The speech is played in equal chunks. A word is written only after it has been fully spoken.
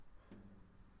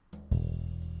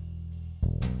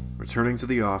Returning to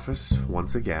the office,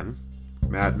 once again,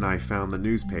 Matt and I found the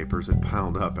newspapers had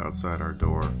piled up outside our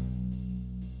door.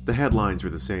 The headlines were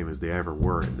the same as they ever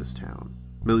were in this town.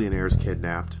 Millionaires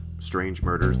kidnapped, strange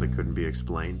murders that couldn't be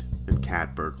explained, and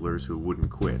cat burglars who wouldn't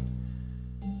quit.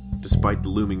 Despite the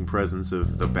looming presence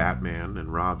of the Batman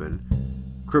and Robin,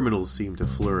 criminals seemed to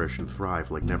flourish and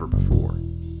thrive like never before.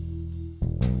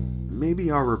 Maybe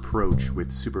our approach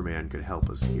with Superman could help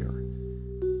us here.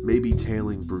 Maybe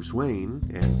tailing Bruce Wayne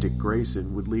and Dick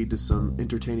Grayson would lead to some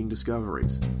entertaining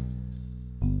discoveries.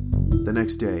 The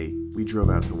next day, we drove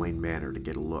out to Wayne Manor to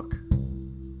get a look.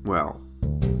 Well,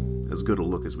 as good a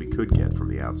look as we could get from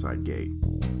the outside gate.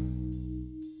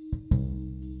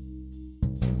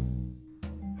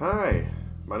 Hi,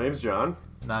 my name's John.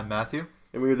 And I'm Matthew.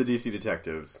 And we are the DC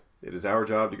Detectives. It is our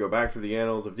job to go back through the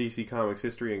annals of DC Comics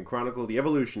history and chronicle the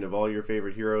evolution of all your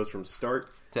favorite heroes from start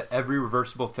to every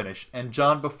reversible finish. And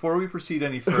John, before we proceed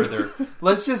any further,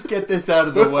 let's just get this out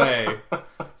of the way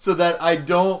so that I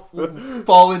don't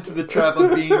fall into the trap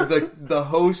of being the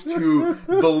host who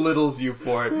belittles you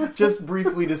for it. Just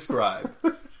briefly describe.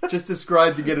 Just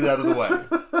describe to get it out of the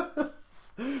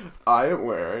way. I am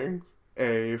wearing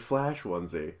a Flash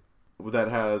onesie that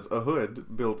has a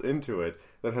hood built into it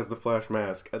that has the Flash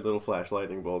mask and little Flash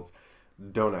lightning bolts.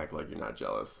 Don't act like you're not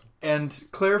jealous. And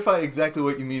clarify exactly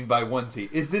what you mean by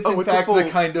onesie. Is this in fact the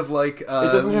kind of like it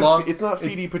doesn't have, it's not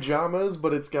feety pajamas,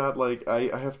 but it's got like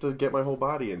I have to get my whole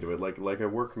body into it, like a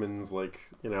workman's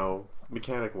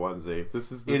mechanic onesie.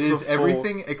 It is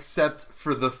everything except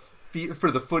for the feet,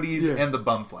 for the footies and the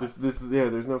bum flap. This is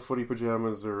there's no footy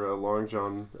pajamas or a long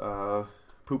john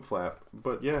poop flap.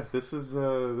 But yeah, this is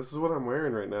what I'm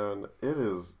wearing right now, and it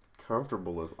is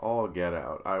comfortable as all get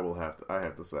out. I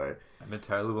have to say. I'm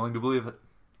entirely willing to believe it.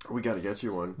 We got to get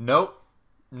you one. Nope.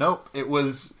 It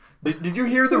was... Did you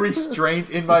hear the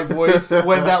restraint in my voice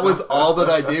when that was all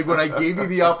that I did? When I gave you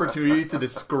the opportunity to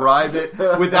describe it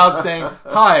without saying,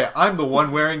 "Hi, I'm the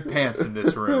one wearing pants in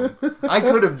this room." I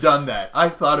could have done that. I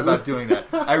thought about doing that.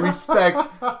 I respect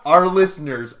our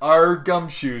listeners, our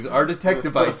gumshoes, our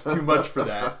detectivites too much for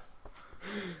that.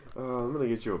 I'm going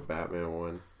to get you a Batman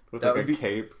one. With like a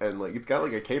cape, and like it's got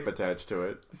like a cape attached to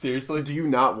it. Seriously? Do you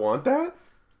not want that?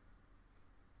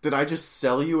 Did I just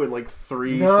sell you in like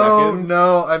 3 seconds?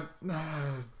 No,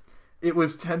 it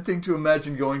was tempting to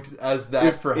imagine going as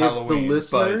that for Halloween. If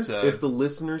the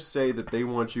listeners say that they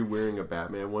want you wearing a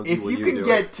Batman onesie, if you can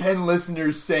get 10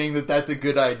 listeners saying that that's a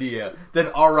good idea, then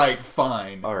alright,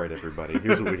 fine. Alright, everybody,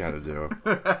 here's what we gotta do.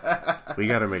 We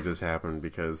gotta make this happen,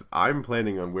 because I'm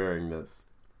planning on wearing this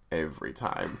every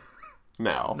time.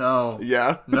 Now. No.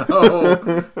 Yeah?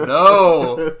 No.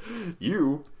 No.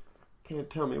 You can't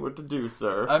tell me what to do,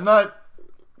 sir. I'm not...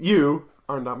 You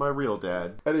are not my real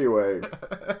dad. Anyway.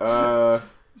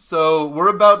 So, we're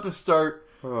about to start...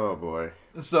 Oh, boy.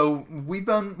 So, we've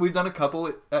done a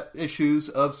couple issues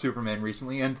of Superman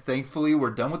recently, and thankfully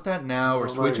we're done with that now. We're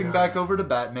switching back over to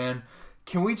Batman.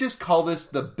 Can we just call this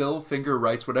the Bill Finger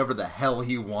writes whatever the hell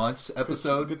he wants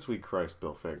episode? Good sweet Christ,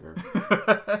 Bill Finger.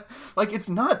 Like, it's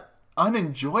not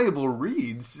unenjoyable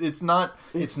reads. It's not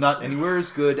anywhere as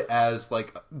good as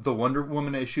like the Wonder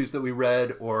Woman issues that we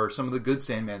read or some of the good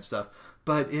Sandman stuff,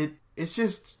 but it's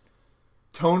just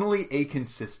tonally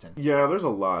inconsistent. Yeah, there's a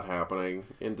lot happening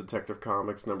in Detective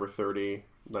Comics number 30,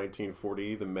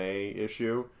 1940, the May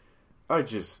issue.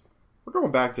 We're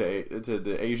going back to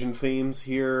the Asian themes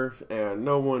here, and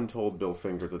no one told Bill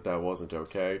Finger that wasn't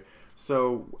okay.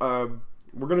 So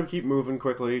we're going to keep moving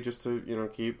quickly just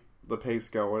to keep the pace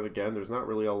going. Again, there's not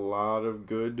really a lot of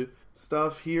good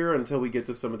stuff here until we get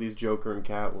to some of these Joker and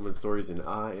Catwoman stories, and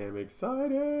I am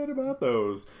excited about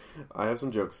those. I have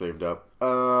some jokes saved up.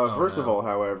 First of all,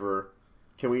 however,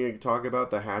 can we talk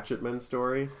about the Hatchet Men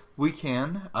story? We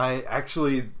can.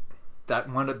 That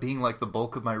wound up being like the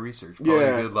bulk of my research. Probably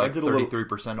I did 33%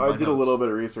 of my notes. I did a little bit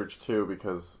of research too,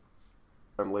 because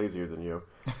I'm lazier than you.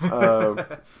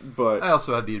 But I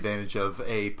also had the advantage of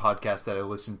a podcast that I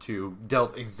listened to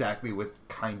dealt exactly with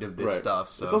kind of this stuff.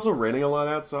 So it's also raining a lot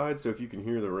outside, so if you can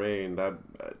hear the rain, that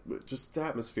just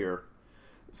atmosphere.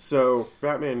 So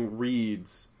Batman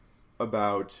reads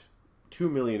about 2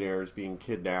 millionaires being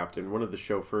kidnapped and one of the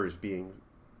chauffeurs being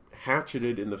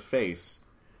hatcheted in the face,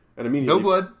 and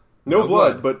immediately No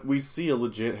blood, but we see a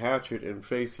legit hatchet in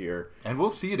face here. And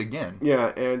we'll see it again. Yeah,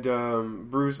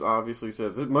 and Bruce obviously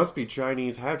says, it must be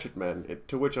Chinese hatchet men,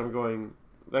 to which I'm going,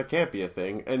 that can't be a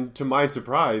thing. And to my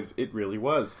surprise, it really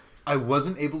was. I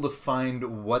wasn't able to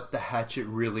find what the hatchet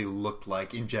really looked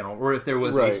like in general, or if there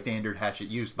was a standard hatchet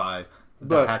used by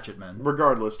The hatchet men.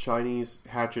 Regardless, Chinese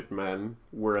hatchet men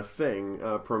were a thing,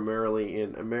 primarily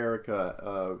in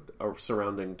America,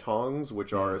 surrounding tongs,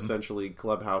 which are essentially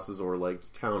clubhouses or like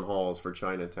town halls for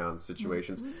Chinatown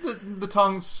situations. The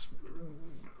tongs,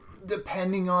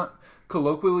 depending on...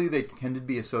 Colloquially, they tend to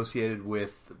be associated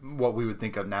with what we would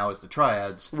think of now as the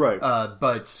triads. Right.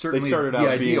 But certainly they started the out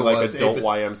idea being like was adult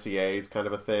YMCAs kind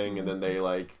of a thing, and then they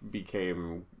like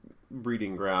became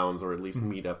breeding grounds or at least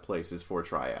meet-up places for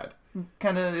triad.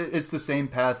 Kind of, it's the same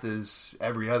path as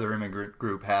every other immigrant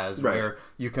group has, Right. where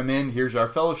you come in, here's our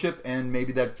fellowship, and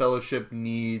maybe that fellowship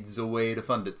needs a way to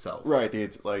fund itself. Right.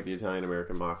 Like the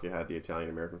Italian-American Mafia had the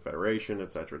Italian-American Federation,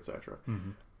 etc., etc.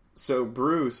 So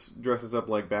Bruce dresses up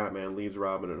like Batman, leaves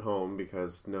Robin at home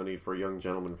because no need for a young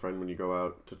gentleman friend when you go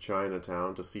out to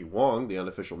Chinatown to see Wong, the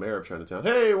unofficial mayor of Chinatown.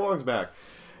 Hey, Wong's back.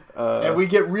 And we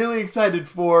get really excited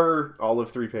for... All of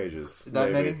 3 pages.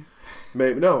 That many?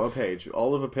 Maybe, no, a page.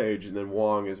 All of a page, and then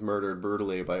Wong is murdered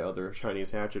brutally by other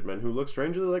Chinese hatchet men who look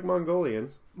strangely like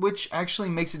Mongolians. Which actually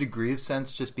makes a degree of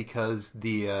sense just because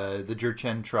the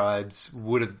Jurchen tribes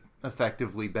would have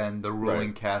effectively been the ruling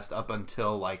Right. caste up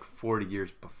until like 40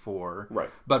 years before. Right.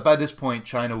 But by this point,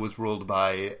 China was ruled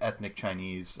by ethnic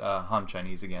Chinese, Han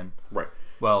Chinese again. Right.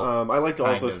 Well, I like to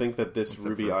also kind of, think that this except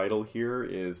Ruby for- Idol here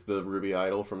is the Ruby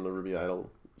Idol from the Ruby Idol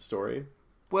story.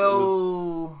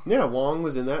 well, Yeah, Wong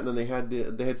was in that, and then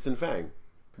they had Sin Fang.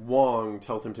 Wong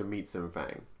tells him to meet Sin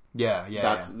Fang. yeah.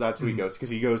 That's who he goes, because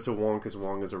he goes to Wong because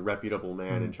Wong is a reputable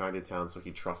man in Chinatown, so he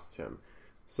trusts him.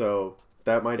 So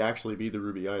that might actually be the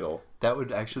Ruby Idol. That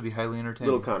would actually be highly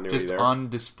entertaining. Little continuity just there. on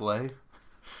display.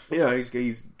 Yeah,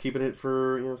 he's keeping it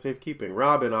for safekeeping.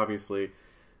 Robin obviously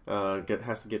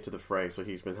has to get to the fray, so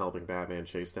he's been helping Batman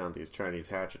chase down these Chinese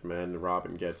hatchet men.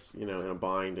 Robin gets in a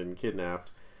bind and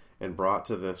kidnapped and brought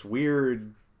to this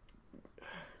weird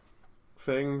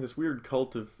thing, this weird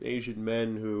cult of Asian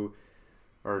men who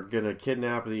are gonna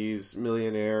kidnap these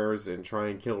millionaires and try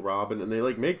and kill Robin, and they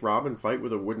like make Robin fight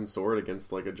with a wooden sword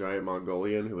against like a giant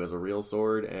Mongolian who has a real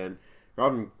sword, and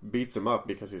Robin beats him up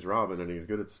because he's Robin and he's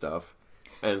good at stuff,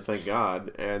 and thank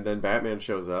God. And then Batman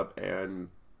shows up and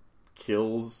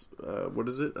kills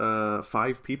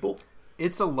 5 people.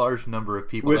 It's a large number of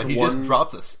people With that he one- just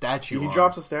drops a statue He on.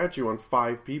 drops a statue on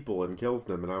 5 people and kills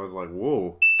them, and I was like,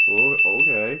 whoa,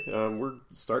 okay, we're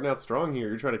starting out strong here.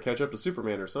 You're trying to catch up to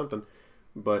Superman or something.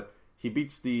 But he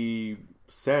beats the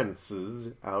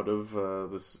senses out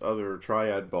of this other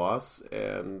triad boss,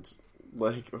 and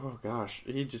like, oh gosh,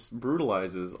 he just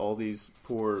brutalizes all these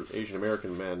poor Asian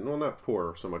American men. Well, not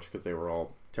poor so much because they were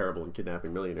all terrible and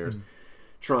kidnapping millionaires,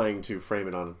 trying to frame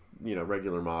it on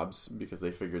regular mobs because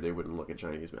they figured they wouldn't look at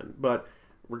Chinese men. But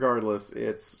regardless,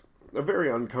 it's a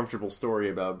very uncomfortable story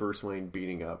about Bruce Wayne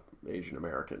beating up Asian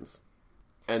Americans,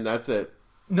 and that's it.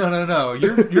 No.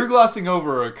 You're glossing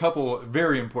over a couple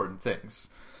very important things.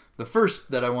 The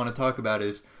first that I want to talk about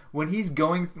is when he's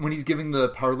giving the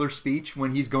parlor speech,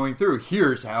 when he's going through,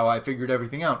 here's how I figured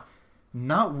everything out.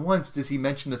 Not once does he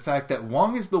mention the fact that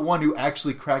Wong is the one who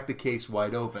actually cracked the case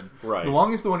wide open. Right.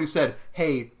 Wong is the one who said,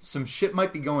 hey, some shit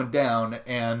might be going down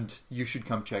and you should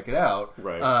come check it out.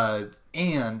 Right.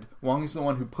 And Wong is the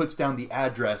one who puts down the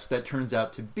address that turns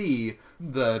out to be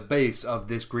the base of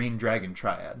this Green Dragon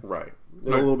Triad. Right. And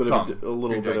Right. a little bit Tom.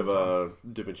 of a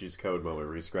Da Vinci's Code moment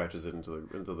where he scratches it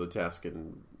into the desk,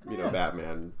 and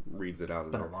Batman reads it out.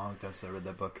 It's been a long time since I read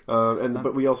that book.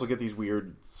 But we also get these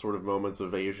weird sort of moments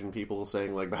of Asian people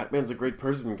saying like Batman's a great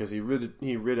person because he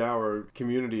rid our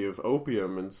community of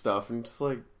opium and stuff, and just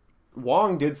like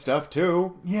Wong did stuff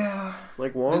too. Yeah.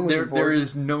 Like Wong was There important.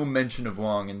 is no mention of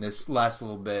Wong in this last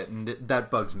little bit, and that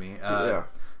bugs me. Yeah.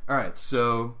 All right,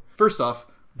 so first off,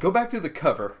 go back to the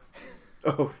cover.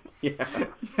 Oh yeah,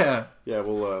 Yeah. yeah.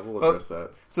 We'll address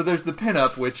that. So there's the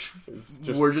pinup, which It's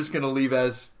just we're just going to leave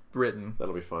as written.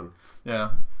 that'll be fun.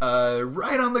 Yeah.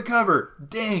 Right on the cover.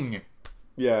 Ding.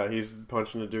 Yeah, he's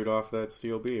punching a dude off that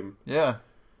steel beam. Yeah.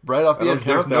 Right off I the don't edge.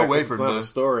 There's count that no way 'cause for it's him not to... a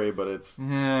story, but it's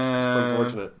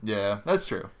unfortunate. Yeah, that's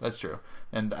true. That's true.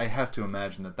 And I have to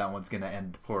imagine that one's going to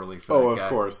end poorly for Oh, that of guy.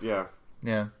 course, yeah.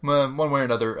 Yeah. One way or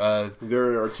another.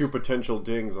 There are 2 potential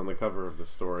dings on the cover of this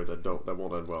story that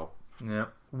won't end well. Yeah.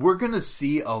 We're going to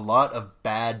see a lot of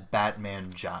bad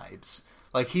Batman jibes.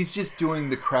 Like, he's just doing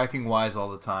the cracking wise all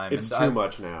the time. It's too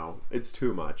much now. It's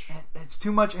too much. It's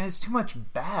too much, and it's too much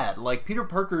bad. Like, Peter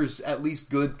Parker's at least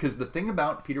good, because the thing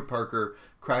about Peter Parker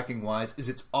cracking wise is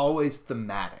it's always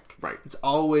thematic. Right. It's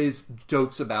always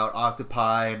jokes about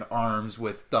octopi and arms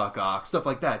with Doc Ock, stuff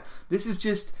like that. This is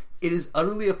just, it is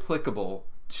utterly applicable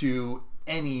to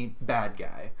any bad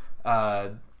guy.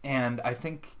 And I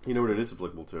think... You know what it is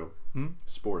applicable to?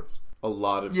 Sports. a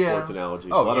lot of Yeah. sports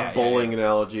analogies, Oh, a lot yeah, of bowling yeah.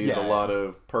 analogies, Yeah, a lot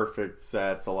of perfect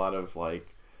sets, a lot of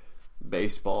like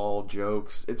baseball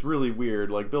jokes. It's really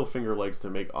weird. Like Bill Finger likes to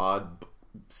make odd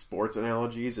sports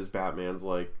analogies as Batman's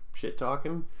like shit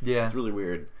talking. Yeah. It's really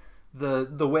weird.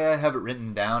 The way I have it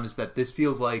written down is that this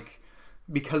feels like,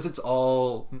 because it's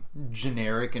all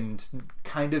generic and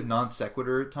kind of non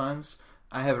sequitur at times,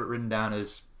 I have it written down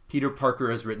as Peter Parker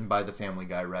as written by the Family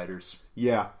Guy writers.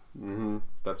 Yeah.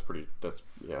 That's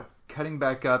yeah. Cutting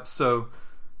back up, so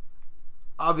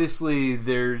obviously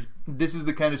this is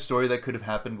the kind of story that could have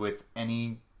happened with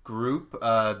any group,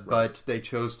 but they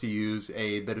chose to use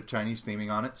a bit of Chinese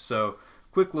theming on it. So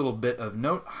quick little bit of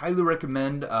note, highly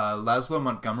recommend Laszlo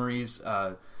Montgomery's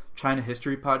China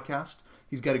History podcast.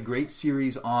 He's got a great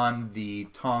series on the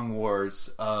Tong Wars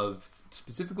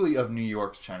specifically of New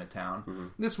York's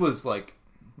Chinatown. This was like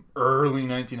early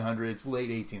 1900s, late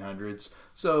 1800s,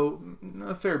 so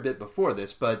a fair bit before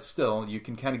this, but still, you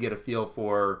can kind of get a feel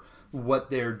for what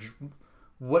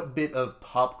bit of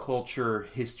pop culture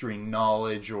history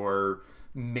knowledge or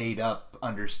made up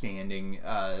understanding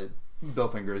Bill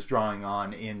Finger is drawing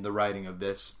on in the writing of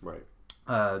this. Right.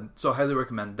 So I highly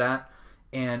recommend that.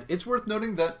 And it's worth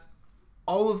noting that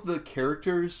all of the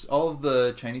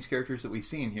Chinese characters that we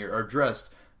see in here are dressed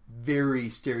very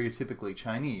stereotypically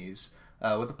Chinese,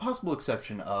 with the possible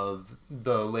exception of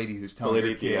the lady who's telling the lady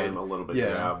her at the kid. end a little bit,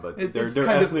 but they're it's kind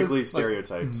of ethnically like,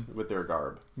 stereotyped with their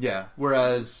garb. Yeah,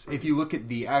 whereas if you look at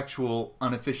the actual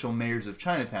unofficial mayors of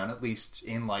Chinatown, at least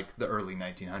in like the early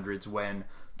 1900s, when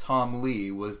Tom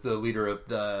Lee was the leader of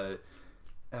the,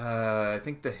 I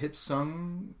think the Hip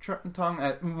Sung Tong,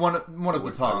 one of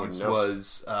the Tongs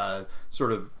was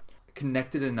sort of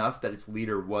connected enough that its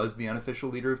leader was the unofficial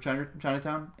leader of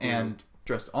Chinatown, and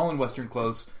dressed all in Western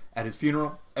clothes. At his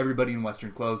funeral, everybody in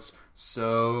Western clothes.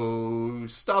 So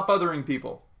stop othering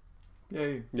people.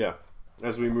 Yay. Yeah.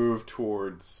 As we move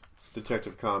towards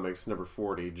Detective Comics number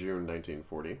 40, June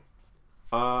 1940,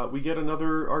 we get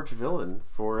another arch villain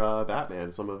for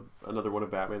Batman. Another one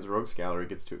of Batman's rogues gallery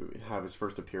gets to have his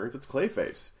first appearance. It's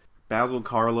Clayface. Basil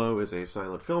Carlo is a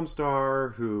silent film star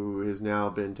who has now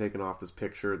been taken off this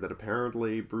picture that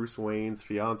apparently Bruce Wayne's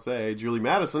fiancée, Julie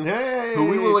Madison, who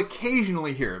we will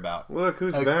occasionally hear about. Look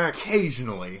who's back.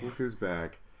 Occasionally. Look who's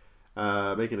back.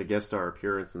 Making a guest star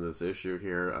appearance in this issue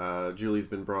here. Julie's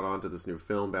been brought on to this new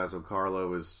film. Basil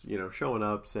Carlo is, showing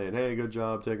up, saying, hey, good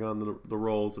job, take on the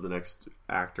role to the next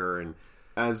actor. And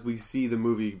as we see the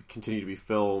movie continue to be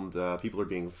filmed, people are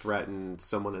being threatened,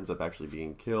 someone ends up actually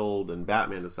being killed, and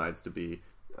Batman decides to be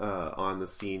on the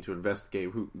scene to investigate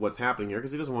what's happening here,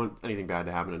 because he doesn't want anything bad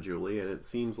to happen to Julie, and it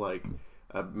seems like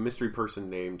a mystery person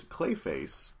named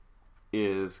Clayface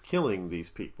is killing these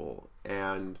people.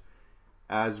 And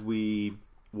as we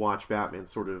watch Batman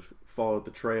sort of follow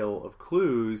the trail of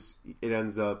clues, it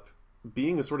ends up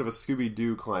being a sort of a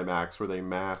Scooby-Doo climax where they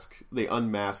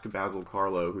unmask Basil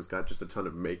Carlo, who's got just a ton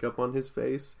of makeup on his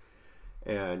face,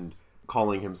 and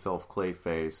calling himself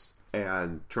Clayface,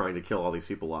 and trying to kill all these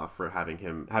people off for having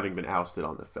been ousted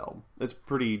on the film. It's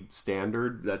pretty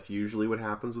standard. That's usually what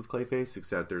happens with Clayface,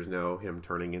 except there's no him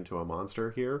turning into a monster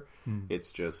here.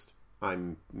 It's just,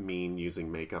 I'm mean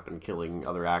using makeup and killing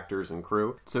other actors and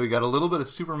crew. So we got a little bit of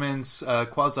Superman's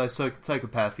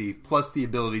quasi-psychopathy, plus the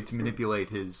ability to manipulate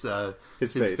his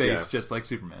face just like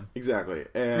Superman. Exactly.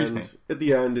 And at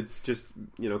the end, it's just,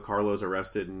 Carlo's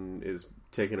arrested and is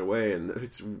taken away, and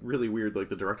it's really weird. Like,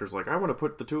 the director's like, I want to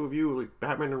put the two of you, like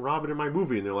Batman and Robin, in my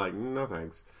movie, and they're like, no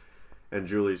thanks. And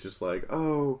Julie's just like,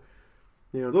 oh,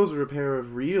 those are a pair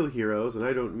of real heroes, and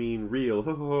I don't mean real.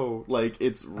 Ho ho ho! Like,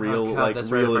 it's real. Oh, God,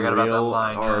 like real right. and real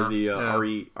line, are the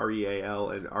R-E-A-L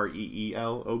and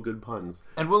R-E-E-L. Oh, good puns.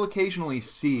 And we'll occasionally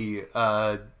see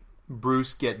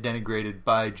Bruce get denigrated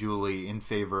by Julie in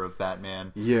favor of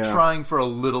Batman. Yeah, trying for a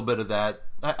little bit of that.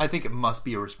 I think it must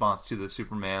be a response to the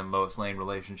Superman-Lois Lane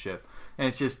relationship, and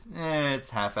it's just it's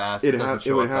half-assed.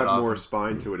 It would have more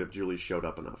spine to it if Julie showed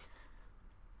up enough.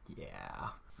 Yeah.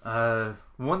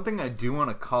 One thing I do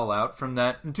want to call out from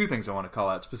that, and two things I want to call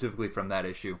out specifically from that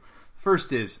issue.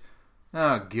 First is,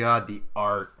 oh God, the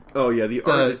art. Oh yeah, the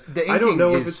art. The inking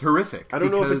is horrific. I don't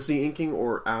know if it's the inking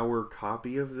or our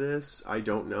copy of this. I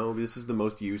don't know. This is the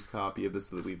most used copy of this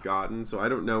that we've gotten, so I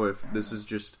don't know if this is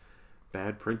just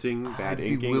bad printing, bad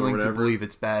inking, or whatever. I'm willing to believe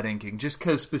it's bad inking, just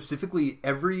because specifically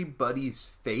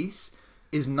everybody's face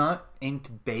is not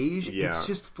inked beige. Yeah. It's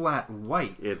just flat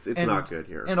white. It's not good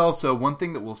here. And also, one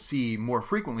thing that we'll see more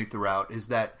frequently throughout is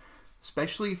that,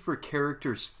 especially for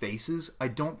characters' faces, I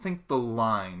don't think the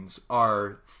lines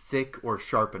are thick or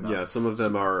sharp enough. Yeah, some of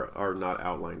them are not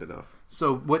outlined enough.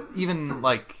 So what even,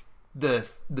 like, the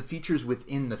features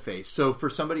within the face. So for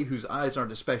somebody whose eyes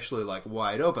aren't especially like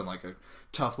wide open, like a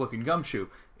tough looking gumshoe,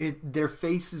 their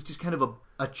face is just kind of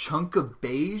a chunk of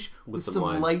beige with some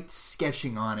lines. light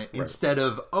sketching on it, instead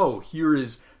of, oh, here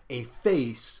is a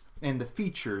face and the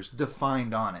features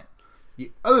defined on it.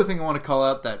 The other thing I want to call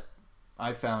out that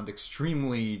I found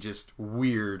extremely just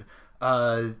weird,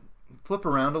 flip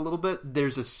around a little bit,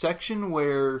 there's a section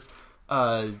where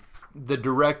the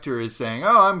director is saying,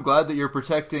 "Oh, I'm glad that you're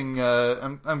protecting.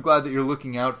 I'm glad that you're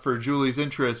looking out for Julie's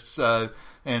interests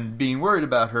and being worried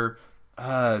about her.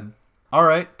 All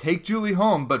right, take Julie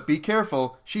home, but be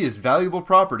careful. She is valuable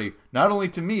property, not only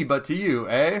to me but to you.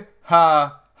 Eh?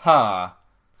 Ha ha.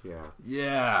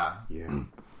 Yeah.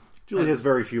 Julie has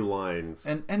very few lines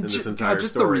in this entire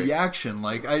just story. the reaction.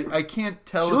 Like I can't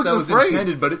tell She if that looks was afraid.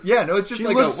 intended, but it's just She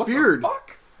like looks what feared. the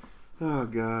fuck? Oh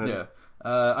god. Yeah.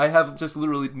 I have just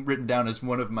literally written down as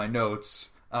one of my notes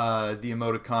the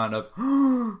emoticon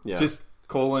of just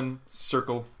colon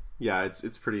circle. Yeah,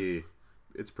 it's pretty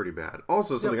bad.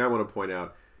 Also, something I want to point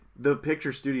out: the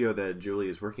picture studio that Julie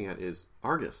is working at is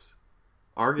Argus.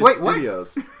 Argus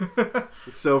Studios.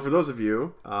 So, for those of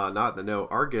you not in the know,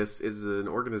 Argus is an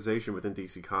organization within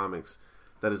DC Comics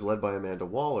that is led by Amanda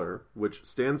Waller, which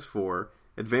stands for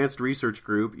Advanced Research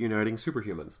Group Uniting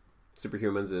Superhumans.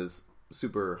 Superhumans is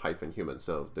super-human,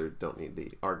 so they don't need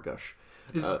the Argus.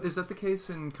 Is that the case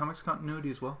in comics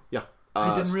continuity as well? Yeah.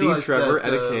 I didn't Steve realize Trevor,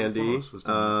 that, Etta Candy, was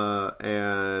doing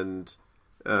and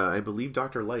I believe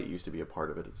Dr. Light used to be a part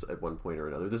of it at one point or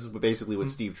another. This is basically what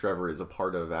Steve Trevor is a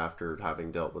part of after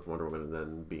having dealt with Wonder Woman and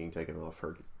then being taken off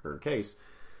her case.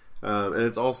 And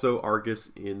it's also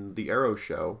Argus in the Arrow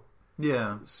show.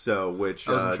 Yeah. So, which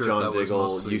sure John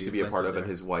Diggle used to be a part of, there. and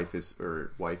his wife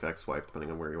ex-wife,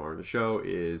 depending on where you are in the show,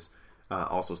 is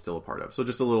also still a part of. So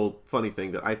just a little funny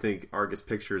thing that I think Argus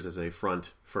Pictures as a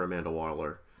front for Amanda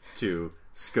Waller to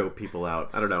scope people out.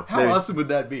 I don't know. How awesome would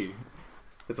that be?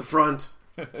 It's a front,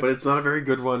 but it's not a very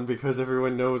good one because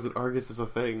everyone knows that Argus is a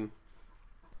thing.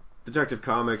 Detective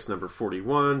Comics number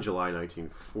 41, July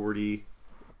 1940.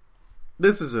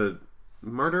 This is a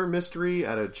murder mystery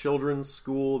at a children's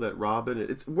school that Robin...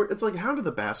 It's like Hound of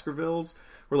the Baskervilles,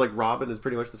 where like Robin is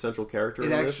pretty much the central character in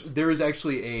this. There is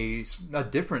actually a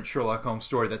different Sherlock Holmes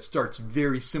story that starts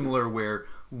very similar, where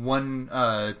one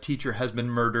teacher has been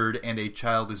murdered and a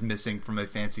child is missing from a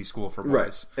fancy school for boys.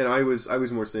 Right, and I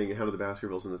was more saying Hound of the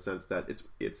Baskervilles in the sense that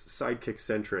it's sidekick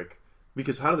centric,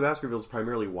 because Hound of the Baskervilles is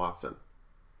primarily Watson.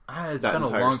 It's been a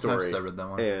long time since I read that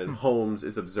one. And Holmes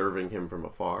is observing him from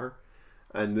afar.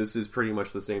 And this is pretty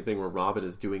much the same thing where Robin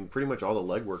is doing pretty much all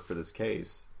the legwork for this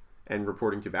case and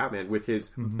reporting to Batman with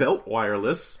his belt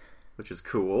wireless, which is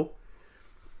cool.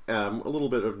 A little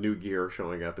bit of new gear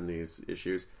showing up in these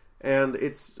issues. And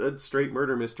it's a straight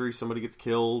murder mystery. Somebody gets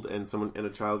killed and a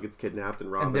child gets kidnapped,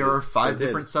 and Robin. And there are 5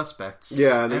 different suspects.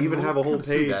 Yeah, and they even have a whole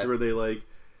page where they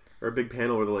or a big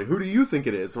panel where they're like, "Who do you think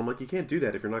it is?" So I'm like, you can't do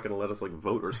that if you're not going to let us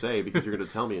vote or say, because you're going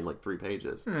to tell me in 3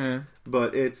 pages.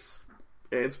 But it's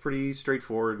pretty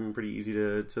straightforward and pretty easy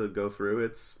to go through.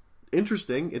 It's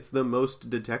interesting. It's the most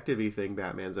detective-y thing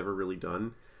Batman's ever really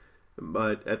done.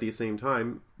 But at the same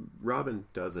time, Robin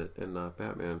does it and not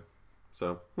Batman.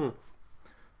 So,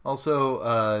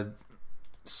 Also,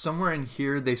 somewhere in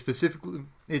here, it's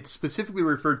specifically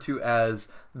referred to as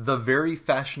the very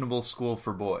fashionable school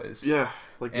for boys. Yeah,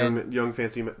 like young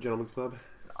fancy gentlemen's club.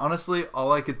 Honestly,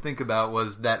 all I could think about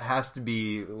was that has to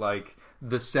be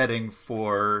the setting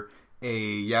for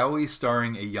a yaoi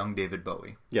starring a young David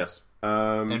Bowie. Yes.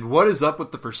 And what is up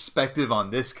with the perspective on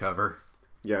this cover?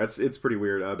 Yeah, it's pretty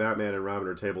weird. Batman and Robin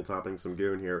are tabletopping some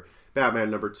goon here.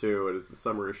 Batman number 2. It is the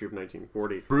summer issue of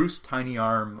 1940. Bruce Tiny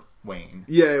Arm Wayne.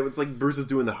 Yeah, it's like Bruce is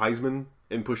doing the Heisman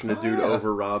and pushing a dude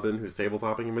over Robin who's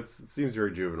tabletopping him. It seems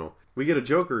very juvenile. We get a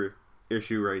Joker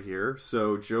issue right here.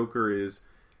 So Joker is...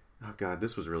 Oh god,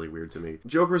 this was really weird to me.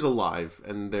 Joker's alive,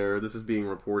 and this is being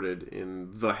reported in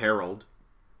the Herald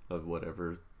of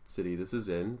whatever city this is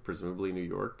in, presumably New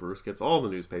York. Bruce gets all the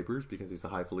newspapers because he's a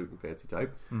highfalutin fancy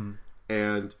type.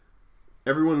 And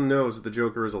everyone knows that the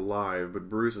Joker is alive, but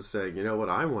Bruce is saying, you know what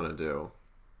I want to do?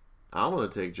 I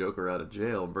want to take Joker out of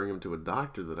jail and bring him to a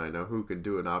doctor that I know who could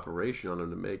do an operation on him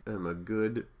to make him a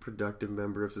good, productive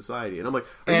member of society. And I'm like,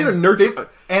 are you going to nurture...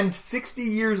 And 60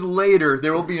 years later,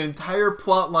 there will be an entire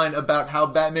plot line about how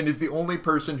Batman is the only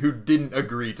person who didn't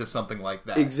agree to something like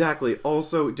that. Exactly.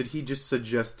 Also, did he just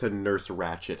suggest to Nurse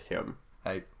Ratchet him?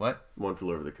 What? One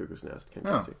Flew Over the Cuckoo's Nest.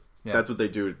 Yeah. That's what they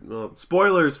do. Well,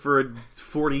 spoilers for a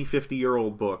 40,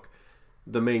 50-year-old book.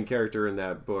 the main character in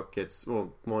that book gets,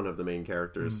 well, one of the main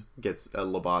characters gets a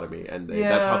lobotomy, and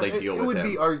that's how they deal with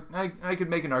him. I could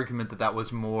make an argument that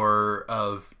was more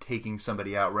of taking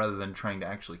somebody out rather than trying to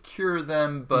actually cure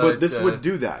them. But this would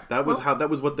do that. That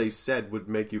was what they said would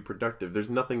make you productive. There's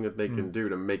nothing that they can do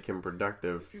to make him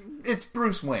productive. It's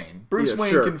Bruce Wayne. Bruce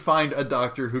Wayne can find a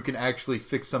doctor who can actually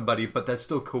fix somebody, but that's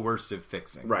still coercive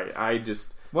fixing. Right. I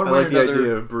like the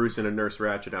idea of Bruce in a Nurse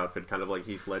Ratched outfit, kind of like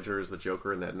Heath Ledger as the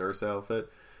Joker in that nurse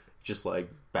outfit. Just like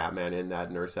Batman in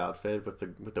that nurse outfit with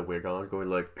the wig on, going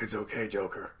like, "It's okay,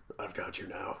 Joker. I've got you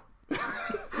now."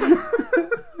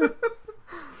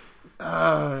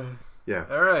 Yeah.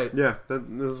 All right. Yeah,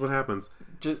 this is what happens.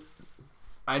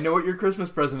 I know what your Christmas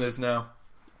present is now.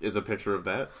 Is a picture of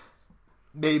that?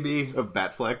 Maybe. Of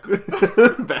Batfleck.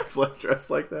 Batfleck dressed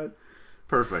like that.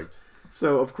 Perfect.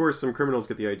 So, of course, some criminals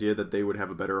get the idea that they would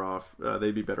have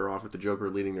they'd be better off with the Joker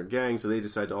leading their gang, so they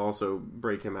decide to also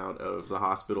break him out of the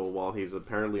hospital while he's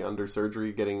apparently under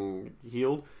surgery getting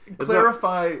healed.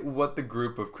 Clarify what the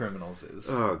group of criminals is.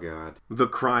 Oh, God. The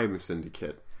Crime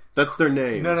Syndicate. That's their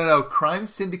name. No. Crime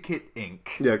Syndicate, Inc.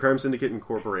 Yeah, Crime Syndicate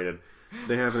Incorporated.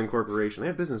 They have an incorporation. They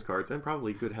have business cards and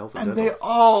probably good health and dental. They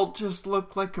all just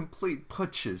look like complete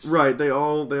putches. Right. They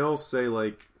all say,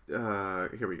 like,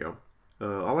 here we go.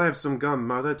 I'll have some gum,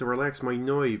 mother, to relax my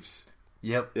nerves.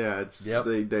 Yep. Yeah,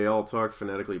 they all talk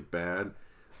phonetically bad,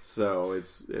 so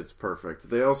it's perfect.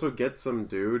 They also get some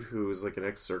dude who's like an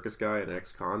ex-circus guy, an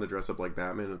ex-con, to dress up like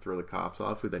Batman and throw the cops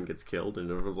off, who then gets killed, and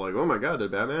everyone's like, "Oh my god,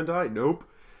 did Batman die?" Nope.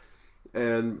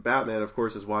 And Batman, of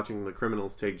course, is watching the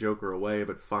criminals take Joker away,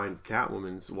 but finds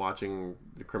Catwoman's watching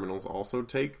the criminals also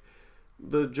take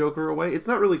the Joker away. It's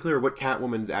not really clear what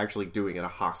Catwoman's actually doing at a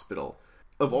hospital.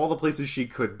 Of all the places she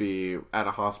could be, at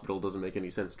a hospital doesn't make any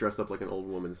sense, dressed up like an old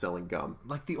woman selling gum.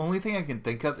 Like, the only thing I can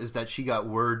think of is that she got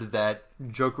word that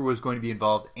Joker was going to be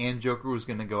involved and Joker was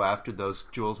going to go after those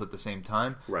jewels at the same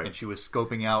time. Right. And she was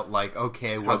scoping out, like,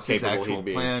 okay, what's his actual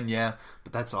plan? Yeah,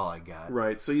 but that's all I got.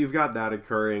 Right, so you've got that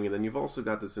occurring, and then you've also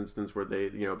got this instance where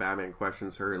Batman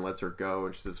questions her and lets her go,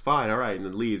 and she says, "Fine, all right," and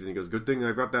then leaves, and he goes, "Good thing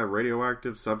I've got that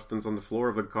radioactive substance on the floor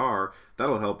of the car.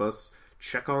 That'll help us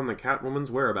check on the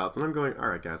Catwoman's whereabouts." And I'm going, all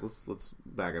right, guys, let's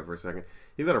back up for a second.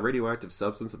 You've got a radioactive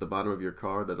substance at the bottom of your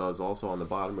car that is also on the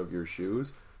bottom of your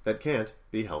shoes. That can't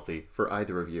be healthy for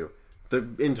either of you. The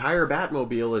entire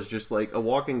Batmobile is just like a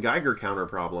walking Geiger counter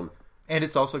problem. And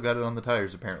it's also got it on the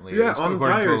tires, apparently. Yeah, on the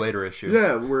tires. To a later issue.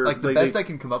 Yeah, the best I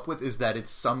can come up with is that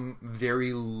it's some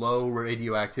very low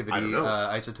radioactivity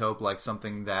isotope, like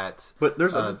something that. But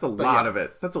that's a lot of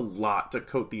it. That's a lot to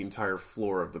coat the entire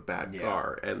floor of the bad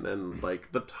car, and then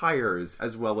like the tires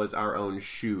as well as our own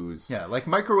shoes. Yeah, like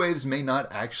microwaves may not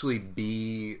actually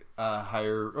be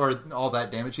higher or all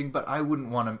that damaging, but I wouldn't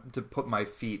want to put my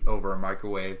feet over a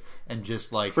microwave and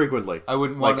just like frequently. I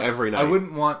wouldn't want every night. I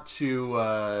wouldn't want to.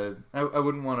 I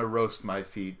wouldn't want to roast my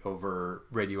feet over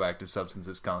radioactive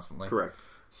substances constantly. Correct.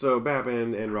 So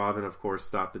Batman and Robin, of course,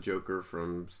 stop the Joker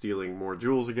from stealing more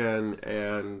jewels again,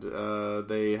 and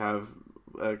they have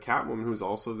a Catwoman who's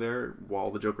also there while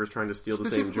the Joker is trying to steal the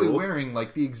same jewels. Specifically wearing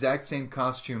like the exact same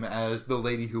costume as the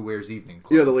lady who wears evening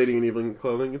clothes. Yeah, the lady in evening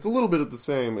clothing. It's a little bit of the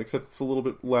same, except it's a little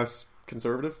bit less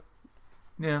conservative.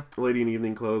 Yeah. The lady in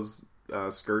evening clothes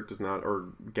skirt does not, or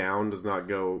gown does not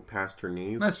go past her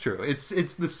knees. That's true. It's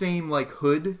the same like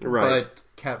hood, right? But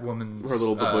Catwoman's her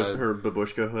little her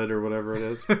babushka hood or whatever it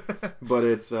is. But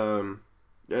it's a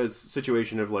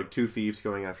situation of like two thieves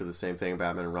going after the same thing.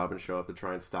 Batman and Robin show up to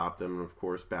try and stop them, and of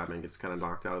course Batman gets kind of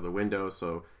knocked out of the window.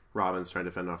 So Robin's trying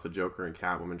to fend off the Joker, and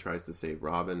Catwoman tries to save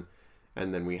Robin.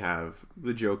 And then we have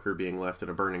the Joker being left in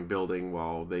a burning building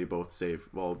while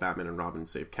Batman and Robin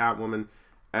save Catwoman.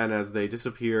 And as they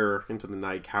disappear into the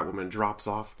night, Catwoman drops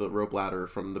off the rope ladder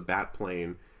from the bat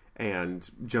plane and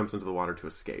jumps into the water to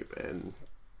escape. And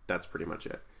that's pretty much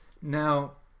it.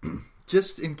 Now,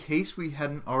 just in case we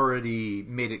hadn't already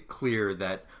made it clear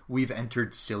that we've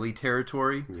entered silly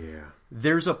territory,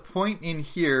 there's a point in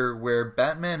here where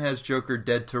Batman has Joker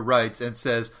dead to rights and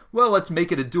says, well, let's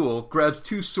make it a duel, grabs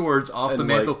two swords off the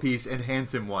mantelpiece and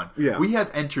hands him one. Yeah. We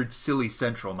have entered silly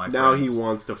central, my friends. Now he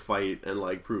wants to fight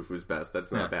and prove who's best.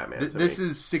 That's not Batman to This me.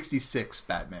 is 66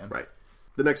 Batman. Right.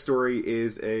 The next story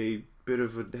is a bit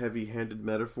of a heavy-handed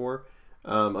metaphor.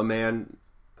 A man,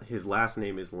 his last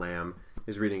name is Lamb,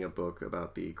 is reading a book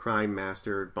about the crime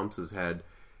master, bumps his head,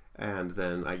 and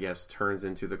then, I guess, turns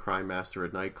into the crime master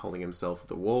at night, calling himself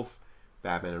the Wolf.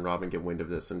 Batman and Robin get wind of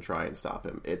this and try and stop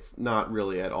him. It's not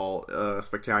really at all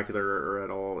spectacular or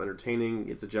at all entertaining.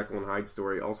 It's a Jekyll and Hyde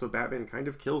story. Also, Batman kind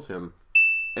of kills him.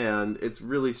 And it's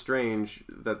really strange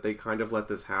that they kind of let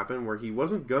this happen, where he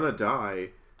wasn't gonna die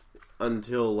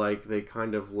until, like, they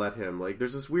kind of let him. Like,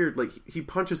 there's this weird, like, he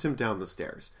punches him down the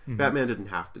stairs. Batman didn't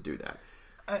have to do that.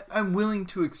 I'm willing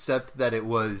to accept that it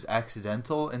was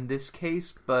accidental in this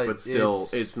case, but still,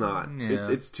 it's not. Yeah.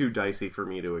 It's too dicey for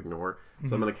me to ignore,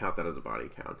 so I'm going to count that as a body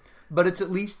count. But it's at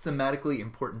least thematically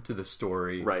important to the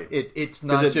story. Right. It's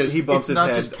not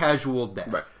just casual death.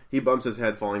 Right. He bumps his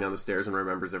head falling down the stairs and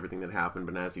remembers everything that happened,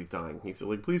 but as he's dying, he's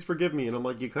like, please forgive me. And I'm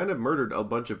like, you kind of murdered a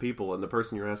bunch of people, and the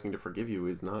person you're asking to forgive you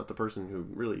is not the person who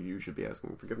really you should be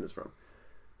asking forgiveness from.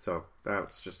 So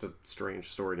that's just a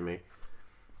strange story to me.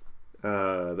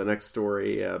 The next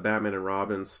story, Batman and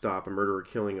Robin stop a murderer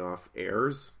killing off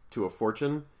heirs to a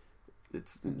fortune.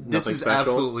 It's nothing This is special.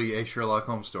 absolutely a Sherlock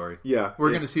Holmes story. Yeah. We're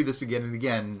going to see this again and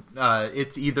again.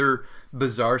 It's either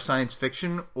bizarre science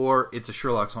fiction or it's a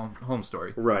Sherlock Holmes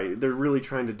story. Right. They're really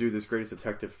trying to do this greatest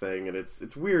detective thing, and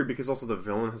it's weird because also the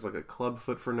villain has like a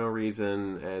clubfoot for no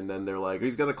reason, and then they're like,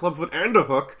 he's got a clubfoot and a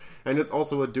hook, and it's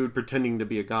also a dude pretending to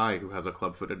be a guy who has a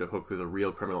clubfoot and a hook who's a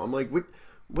real criminal. I'm like,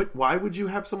 why would you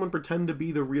have someone pretend to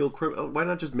be the real criminal? Why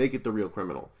not just make it the real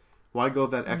criminal? Why go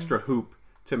that extra hoop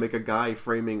to make a guy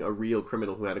framing a real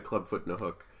criminal who had a clubfoot and a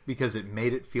hook? Because it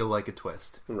made it feel like a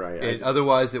twist. Right.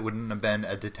 Otherwise, it wouldn't have been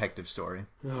a detective story.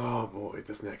 Oh boy,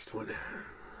 this next one.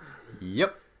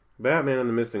 Yep. Batman and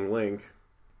the Missing Link.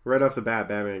 Right off the bat,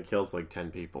 Batman kills like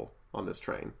 10 people on this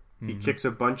train. He kicks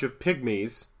a bunch of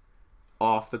pygmies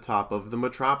off the top of the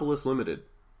Metropolis Limited.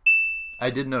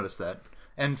 I did notice that.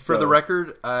 And for the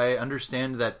record, I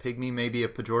understand that pygmy may be a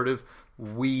pejorative.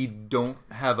 We don't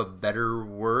have a better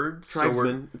word.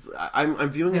 Tribesmen. I'm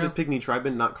viewing it as pygmy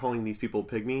tribemen, not calling these people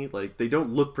pygmy. Like, they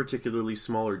don't look particularly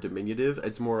small or diminutive.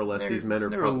 It's more or less these men are...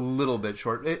 They're a little bit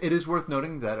short. It is worth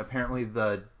noting that apparently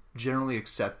the generally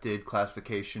accepted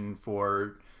classification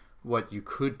for what you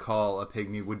could call a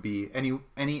pygmy would be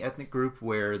any ethnic group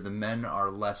where the men are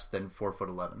less than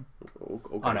 4'11"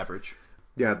 on average.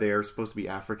 Yeah, they are supposed to be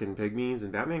African pygmies,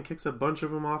 and Batman kicks a bunch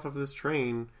of them off of this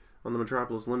train on the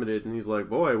Metropolis Limited, and he's like,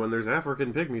 boy, when there's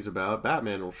African pygmies about,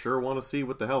 Batman will sure want to see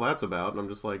what the hell that's about. And I'm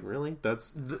just like, really?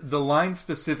 That's... The line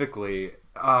specifically,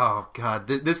 oh god,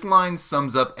 this line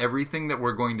sums up everything that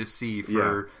we're going to see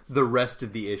for the rest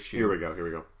of the issue. Here we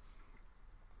go.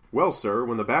 Well, sir,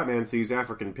 when the Batman sees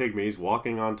African pygmies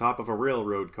walking on top of a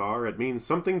railroad car, it means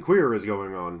something queer is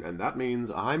going on, and that means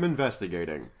I'm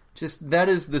investigating. Just, that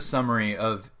is the summary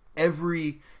of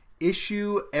every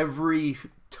issue, every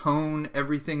tone,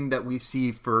 everything that we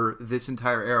see for this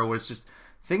entire era, where it's just,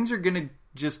 things are going to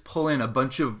just pull in a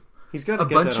bunch of He's got to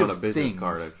get that on a business things.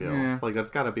 card, I feel. Yeah. Like,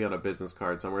 that's got to be on a business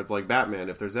card somewhere. It's like, Batman,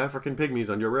 if there's African pygmies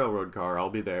on your railroad car, I'll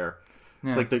be there.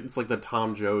 Yeah. It's like the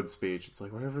Tom Joad speech. It's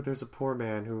like, whenever there's a poor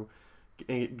man who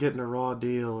ain't getting a raw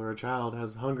deal or a child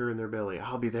has hunger in their belly,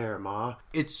 I'll be there, Ma.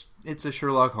 It's a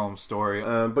Sherlock Holmes story.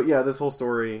 But yeah, this whole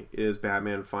story is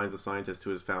Batman finds a scientist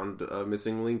who has found a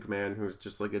missing link man who's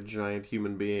just like a giant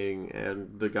human being,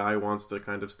 and the guy wants to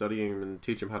kind of study him and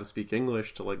teach him how to speak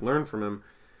English to like learn from him.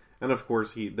 And of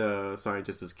course, the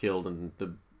scientist is killed, and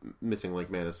the missing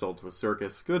link man is sold to a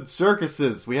circus. Good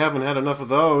circuses! We haven't had enough of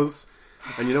those.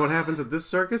 And you know what happens at this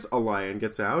circus? A lion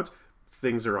gets out.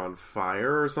 Things are on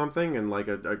fire or something, and like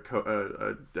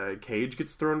a cage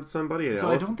gets thrown at somebody.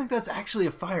 So I don't think that's actually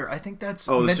a fire. I think that's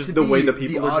meant just to the be way the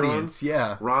people are audience. Drawn.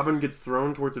 Yeah. Robin gets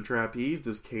thrown towards a trapeze.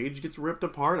 This cage gets ripped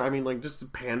apart. I mean, like,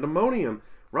 just pandemonium.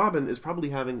 Robin is probably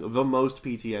having the most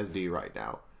PTSD right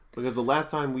now. Because the last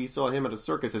time we saw him at a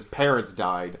circus, his parents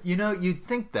died. You know, you'd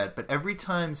think that, but every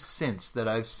time since that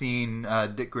I've seen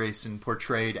Dick Grayson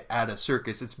portrayed at a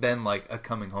circus, it's been like a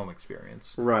coming home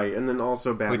experience. Right, and then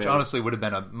also Batman... Which honestly would have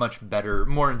been a much better,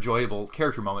 more enjoyable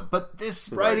character moment. But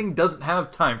this writing doesn't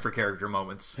have time for character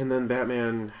moments. And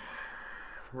then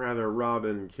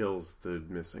Robin kills the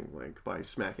missing link by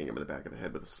smacking him in the back of the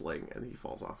head with a sling, and he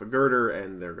falls off a girder,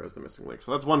 and there goes the missing link.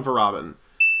 So that's one for Robin.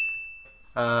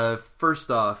 First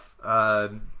off,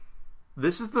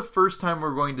 this is the first time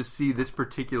we're going to see this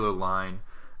particular line.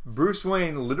 Bruce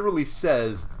Wayne literally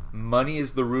says, money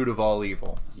is the root of all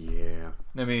evil. Yeah.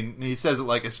 I mean, he says it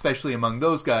like, especially among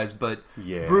those guys, but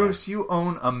Bruce, you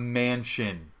own a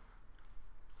mansion.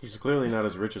 He's clearly not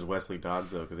as rich as Wesley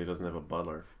Dodds, though, because he doesn't have a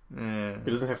butler. He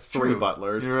doesn't have three true.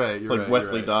 butlers. You're right. Like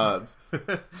Wesley Dodds.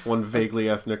 One vaguely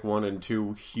ethnic one and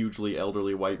two hugely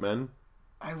elderly white men.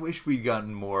 I wish we'd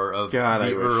gotten more of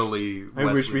early Wesley.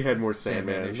 I wish we had more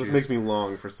Sandman. This makes me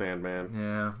long for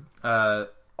Sandman. Yeah.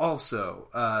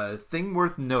 Also, thing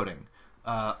worth noting.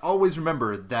 Always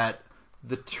remember that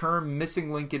the term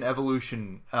missing link in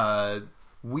evolution,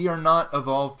 we are not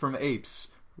evolved from apes.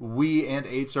 We and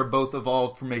apes are both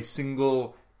evolved from a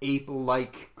single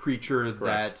ape-like creature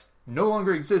that no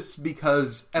longer exists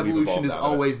because evolution is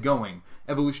always going.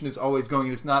 Evolution is always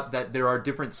going. It's not that there are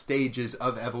different stages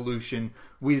of evolution.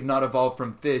 We did not evolve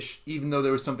from fish, even though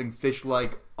there was something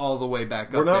fish-like all the way back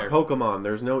up there. We're not Pokemon.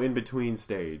 There's no in-between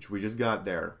stage. We just got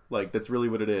there. Like, that's really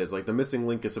what it is. Like, the Missing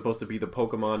Link is supposed to be the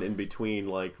Pokemon in between,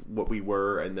 like, what we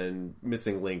were, and then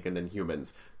Missing Link, and then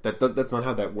humans. That's not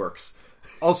how that works.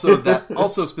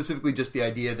 Also specifically just the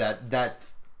idea that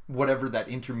whatever that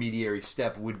intermediary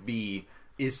step would be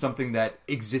is something that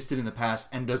existed in the past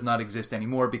and does not exist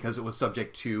anymore because it was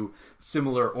subject to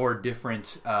similar or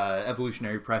different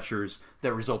evolutionary pressures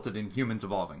that resulted in humans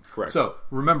evolving. Correct. So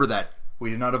remember that. We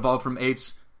did not evolve from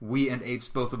apes. We and apes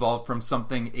both evolved from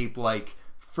something ape-like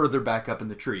further back up in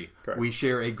the tree. Correct. We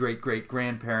share a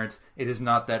great-great-grandparent. It is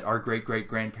not that our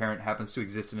great-great-grandparent happens to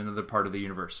exist in another part of the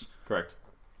universe. Correct.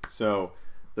 So,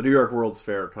 the New York World's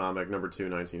Fair comic, number 2,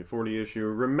 1940 issue.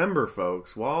 Remember,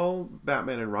 folks, while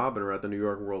Batman and Robin are at the New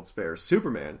York World's Fair,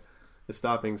 Superman is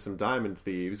stopping some diamond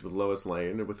thieves with Lois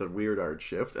Lane with a weird art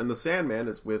shift, and the Sandman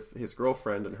is with his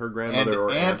girlfriend and her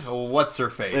grandmother and what's her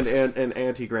face and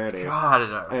Auntie Granny. God,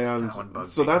 and that one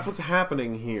bugs so me. that's what's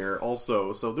happening here.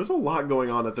 Also, so there's a lot going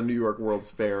on at the New York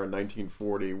World's Fair in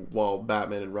 1940, while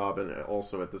Batman and Robin,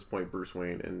 also at this point Bruce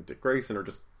Wayne and Dick Grayson, are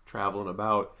just traveling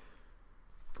about.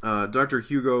 Dr.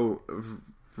 Hugo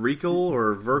Vreekel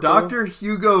or Verkel? Dr.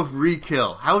 Hugo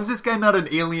Vreekel. How is this guy not an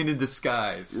alien in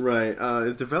disguise? Right.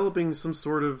 Is developing some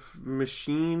sort of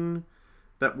machine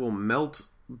that will melt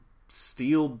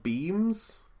steel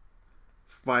beams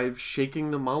by shaking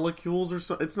the molecules or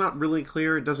something. It's not really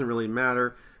clear. It doesn't really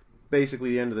matter. Basically,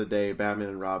 at the end of the day, Batman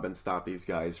and Robin stop these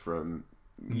guys from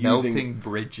melting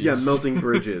bridges. Yeah, melting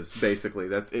bridges, basically.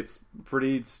 It's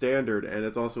pretty standard, and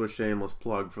it's also a shameless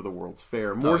plug for the World's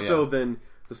Fair. More so than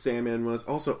the Sandman was.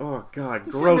 Also, oh god,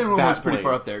 the gross Sandman bat was pretty plane.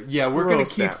 far up there. Yeah, we're going to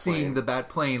keep bat seeing plane. the bat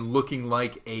plane looking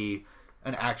like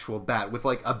an actual bat with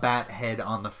like a bat head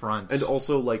on the front. And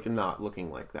also, like, not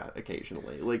looking like that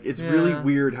occasionally. Like, it's really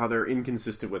weird how they're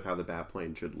inconsistent with how the bat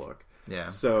plane should look. Yeah.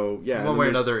 So, yeah. One way or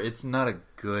another, it's not a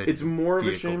good It's more of a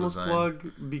vehicle shameless design.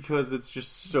 plug because it's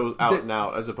just so out and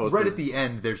out as opposed right to... at the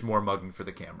end, there's more mugging for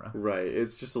the camera. Right.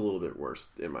 It's just a little bit worse,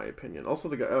 in my opinion. Also,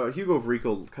 the guy, Hugo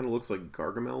Vreekel kind of looks like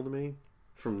Gargamel to me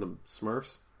from the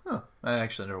Smurfs. Huh. I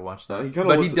actually never watched that. He kinda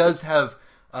but looks- he does have...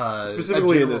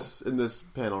 Specifically a in general- this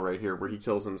panel right here where he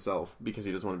kills himself because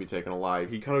he doesn't want to be taken alive.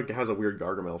 He kind of has a weird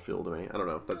Gargamel feel to me. I don't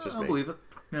know. That's just I'll me. believe it.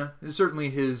 Yeah, certainly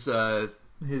his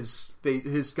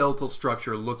skeletal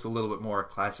structure looks a little bit more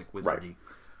classic wizardy.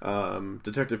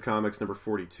 Detective Comics number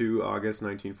 42, August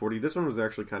 1940. This one was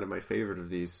actually kind of my favorite of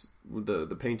these,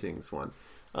 the paintings one.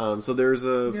 So there's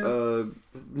a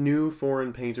new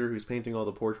foreign painter who's painting all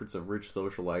the portraits of rich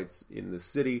socialites in the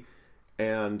city,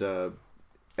 and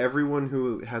everyone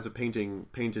who has a painting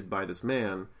painted by this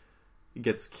man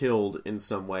gets killed in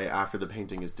some way after the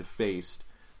painting is defaced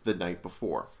the night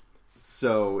before.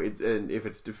 So and if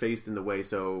it's defaced in the way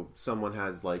so someone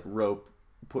has like rope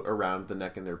put around the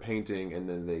neck in their painting and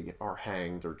then they are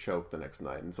hanged or choked the next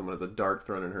night, and someone has a dart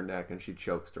thrown in her neck and she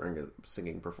chokes during a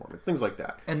singing performance, things like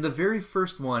that. And the very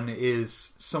first one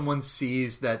is someone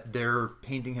sees that their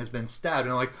painting has been stabbed and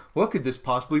they're like, what could this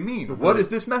possibly mean? What is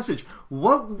this message?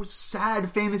 What sad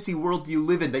fantasy world do you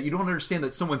live in that you don't understand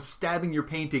that someone stabbing your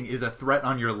painting is a threat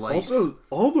on your life? Also,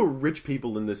 all the rich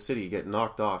people in this city get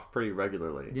knocked off pretty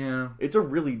regularly. Yeah. It's a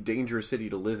really dangerous city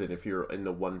to live in if you're in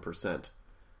the 1%.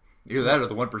 Either that or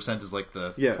the 1% is like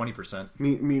the Yeah. 20%.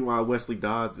 Meanwhile, Wesley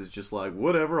Dodds is just like,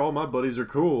 whatever, all my buddies are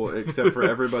cool, except for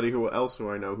everybody else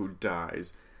who I know who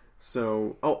dies.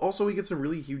 So, also we get some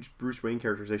really huge Bruce Wayne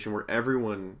characterization where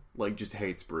everyone, like, just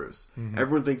hates Bruce. Mm-hmm.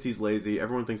 Everyone thinks he's lazy,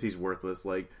 everyone thinks he's worthless.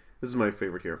 Like, this is my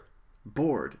favorite here.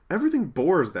 Bored. Everything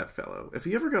bores that fellow. If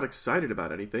he ever got excited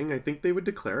about anything, I think they would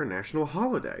declare a national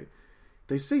holiday.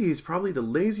 They say he's probably the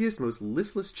laziest, most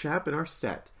listless chap in our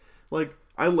set. Like,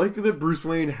 I like that Bruce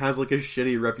Wayne has, like, a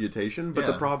shitty reputation, but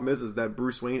the problem is that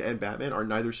Bruce Wayne and Batman are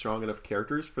neither strong enough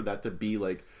characters for that to be,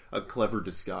 like, a clever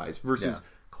disguise. Versus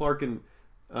Clark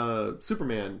and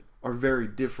Superman are very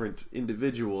different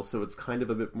individuals, so it's kind of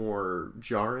a bit more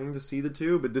jarring to see the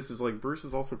two, but this is, like, Bruce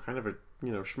is also kind of a,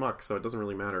 schmuck, so it doesn't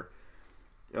really matter.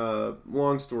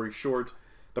 Long story short,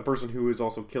 the person who is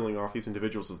also killing off these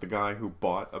individuals is the guy who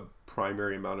bought a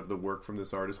primary amount of the work from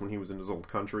this artist when he was in his old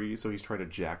country, so he's trying to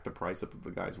jack the price up of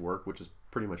the guy's work, which is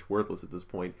pretty much worthless at this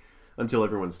point, until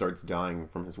everyone starts dying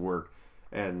from his work,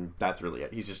 and that's really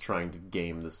it. He's just trying to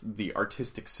game the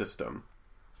artistic system.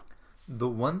 The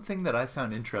one thing that I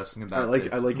found interesting about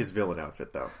I like his villain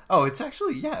outfit though. Oh, it's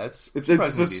actually it's a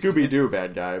Scooby Doo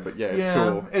bad guy, but it's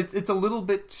cool. It's a little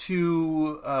bit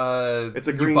too. It's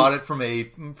a you green. bought it from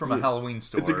a Halloween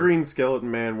store. It's a green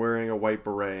skeleton man wearing a white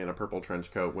beret and a purple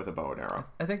trench coat with a bow and arrow.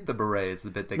 I think the beret is the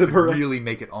bit that could really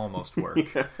make it almost work.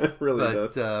 Yeah, it really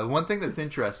does. One thing that's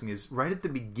interesting is right at the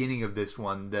beginning of this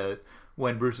one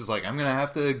when Bruce is like, I'm going to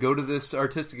have to go to this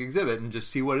artistic exhibit and just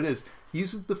see what it is, he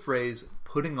uses the phrase,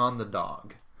 putting on the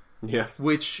dog. Yeah.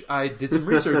 Which I did some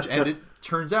research, and it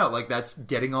turns out like that's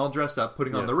getting all dressed up,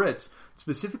 putting on the Ritz.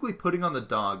 Specifically putting on the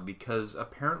dog because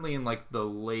apparently in like the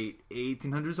late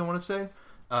 1800s, I want to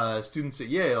say, students at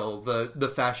Yale, the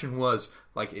fashion was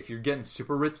like if you're getting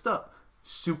super ritzed up,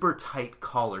 super tight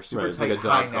collars, super tight like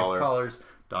high neck collars.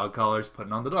 Dog collars,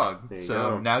 putting on the dog.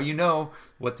 So now you know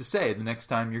what to say the next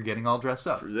time you're getting all dressed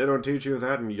up. They don't teach you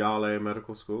that in Yale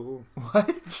Medical School. What?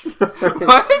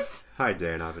 What? Hi,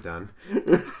 Dan Avidan.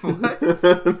 What?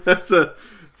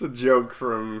 It's a joke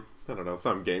from, I don't know,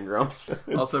 some Game Grumps.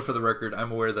 Also, for the record,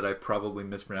 I'm aware that I probably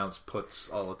mispronounce puts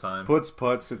all the time.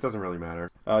 Puts, it doesn't really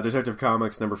matter. Detective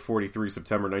Comics number 43,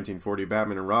 September 1940.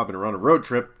 Batman and Robin are on a road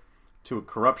trip to a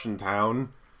corruption town.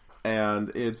 And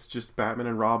it's just Batman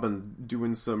and Robin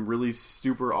doing some really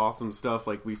super awesome stuff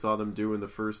like we saw them do in the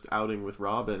first outing with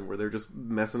Robin, where they're just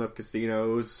messing up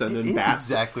casinos, sending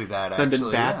bats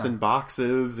in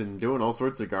boxes, and doing all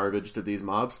sorts of garbage to these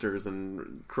mobsters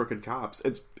and crooked cops.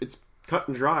 It's cut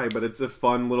and dry, but it's a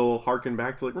fun little harken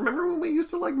back to like, remember when we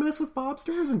used to like mess with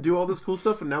mobsters and do all this cool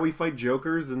stuff, and now we fight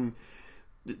jokers and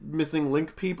missing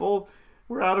link people?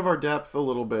 We're out of our depth a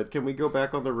little bit. Can we go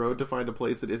back on the road to find a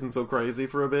place that isn't so crazy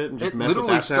for a bit and just mess with that town? It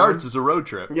literally starts as a road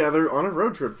trip. Yeah, they're on a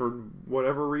road trip for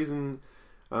whatever reason.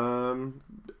 They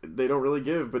don't really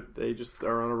give, but they just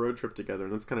are on a road trip together,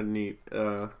 and that's kind of neat.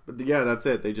 But yeah, that's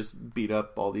it. They just beat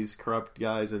up all these corrupt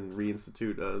guys and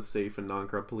reinstitute a safe and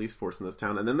non-corrupt police force in this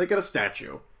town, and then they get a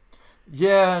statue.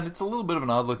 Yeah, and it's a little bit of an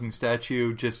odd-looking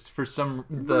statue. Just for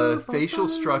the facial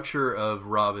structure of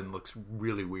Robin looks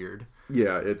really weird.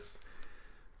 Yeah, it's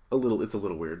a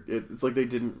little weird. It's like they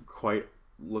didn't quite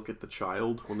look at the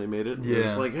child when they made it. Yeah,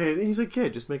 it's like, hey, he's a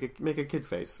kid. Just make a kid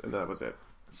face, and that was it.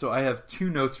 So I have two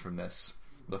notes from this.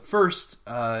 The first,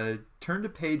 turn to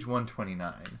page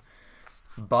 129,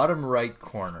 bottom right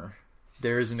corner.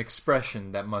 There is an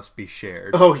expression that must be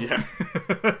shared. Oh yeah,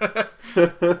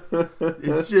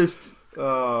 it's just.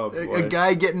 A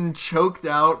guy getting choked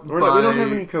out. We don't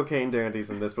have any cocaine dandies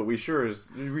in this, but we sure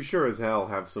as hell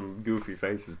have some goofy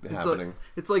faces happening.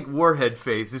 It's like Warhead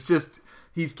face. It's just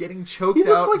he's getting choked out.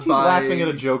 He looks like he's laughing at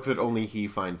a joke that only he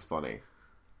finds funny.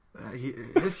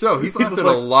 He's laughed at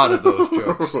a lot of those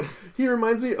jokes. He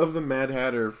reminds me of the Mad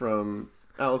Hatter from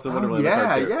Alice in Wonderland.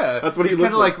 Yeah. That's what he's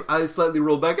looks like. Kind of like slightly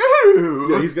rolled back.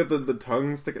 Yeah, he's got the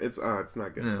tongue sticking. It's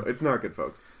not good. Yeah. It's not good,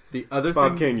 folks. The other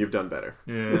Bob Kane, you've done better.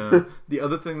 Yeah. The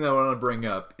other thing that I want to bring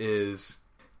up is,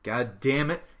 God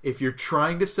damn it, if you're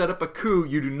trying to set up a coup,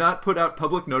 you do not put out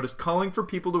public notice calling for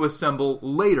people to assemble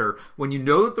later. When you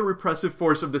know that the repressive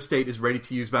force of the state is ready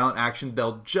to use violent action,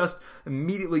 they'll just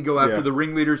immediately go after the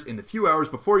ringleaders in the few hours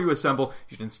before you assemble.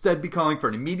 You should instead be calling for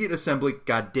an immediate assembly.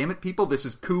 God damn it, people, this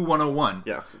is coup 101.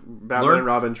 Yes. Batman and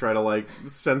Robin try to,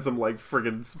 send some,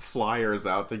 friggin' flyers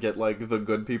out to get, the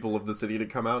good people of the city to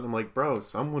come out. And I'm like, bro,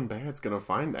 someone bad's gonna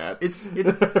find that. It's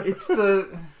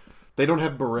the... They don't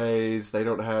have berets. They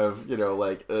don't have,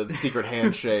 a secret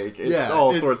handshake.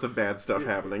 It's sorts of bad stuff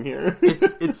happening here.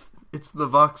 It's the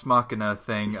Vox Machina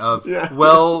thing of,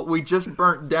 well, we just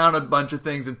burnt down a bunch of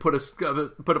things and put up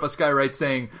a skywrite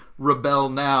saying, rebel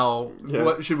now. Yeah.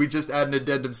 What should we just add an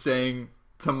addendum saying,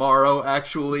 tomorrow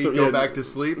actually go back to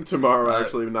sleep? Tomorrow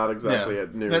actually, not exactly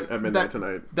at midnight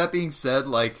tonight. That being said,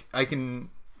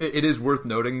 it is worth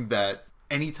noting that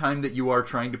anytime that you are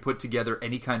trying to put together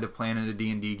any kind of plan in a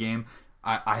D&D game,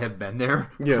 I have been there.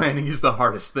 Yeah. Planning is the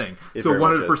hardest thing. So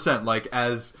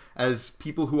 100%, as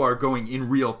people who are going in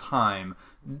real time,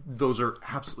 those are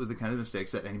absolutely the kind of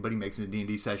mistakes that anybody makes in a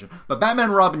D&D session. But Batman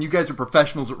and Robin, you guys are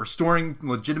professionals at restoring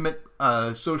legitimate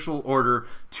social order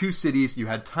to cities. You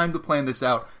had time to plan this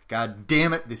out. God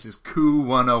damn it, this is coup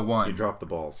 101. You dropped the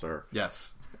ball, sir.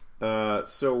 Yes.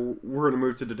 So we're going to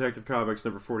move to Detective Comics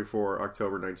number 44,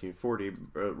 October 1940.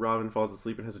 Robin falls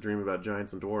asleep and has a dream about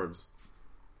giants and dwarves.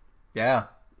 Yeah.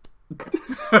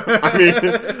 I mean,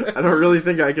 I don't really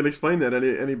think I can explain that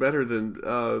any better than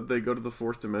they go to the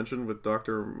fourth dimension with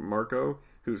Dr. Marco,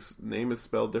 whose name is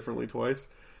spelled differently twice.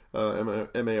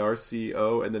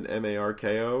 M-A-R-C-O and then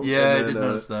M-A-R-K-O. Yeah, I did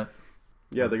notice that.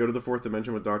 Yeah, they go to the fourth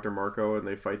dimension with Dr. Marco, and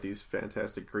they fight these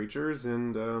fantastic creatures,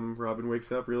 and Robin wakes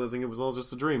up realizing it was all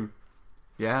just a dream.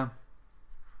 Yeah.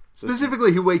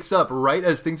 Specifically, he wakes up right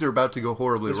as things are about to go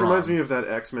horribly This wrong. reminds me of that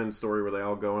X-Men story where they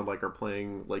all go and like are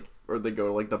playing like, or they go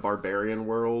to like the barbarian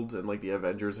world and like the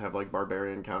Avengers have like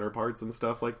barbarian counterparts and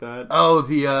stuff like that. Oh,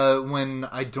 the when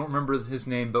I don't remember his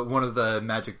name, but one of the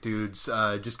magic dudes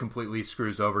just completely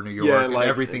screws over New York, Yeah, and like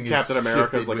everything Captain is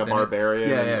America's like a within it. barbarian.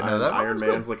 Yeah, no, that Iron was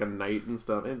Man's good. like a knight and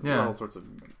stuff. It's Yeah. all sorts of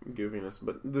goofiness,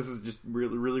 but this is just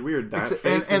really, really weird. That Except-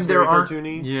 face and is there very aren't.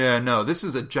 cartoony. Yeah, no, this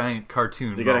is a giant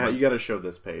cartoon. You gotta moment. you gotta show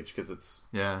this page because it's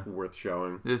Yeah, worth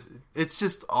showing. it's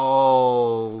just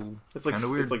all It's like kind of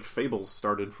weird. it's like Fables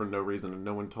started for no reason and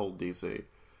no one told DC.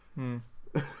 Hmm.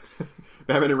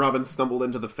 Batman and Robin stumbled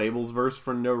into the Fables verse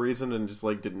for no reason and just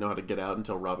like didn't know how to get out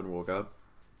until Robin woke up.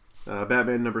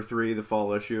 Batman number 3, the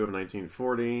fall issue of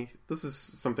 1940. This is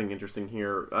something interesting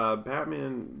here.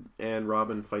 Batman and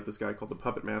Robin fight this guy called the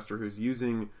Puppet Master who's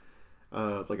using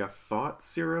like a thought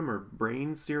serum or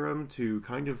brain serum to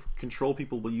kind of control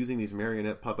people using these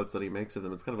marionette puppets that he makes of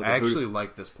them. It's kind of like I a actually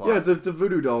like this plot. yeah, it's a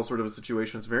voodoo doll sort of a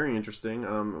situation. It's very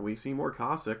interesting. We see more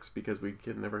Cossacks because we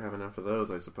can never have enough of those,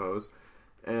 I suppose.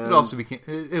 And It also became.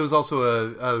 It was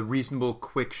also a reasonable,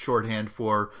 quick shorthand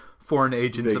for foreign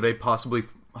agents of a possibly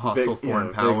hostile foreign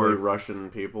vaguely power. Russian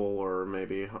people, or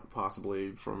maybe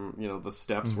possibly from the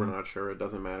steppes. Mm-hmm. We're not sure. It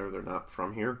doesn't matter. They're not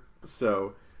from here.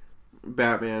 So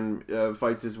Batman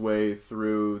fights his way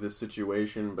through this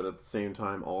situation, but at the same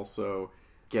time also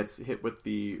gets hit with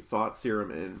the thought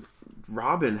serum, and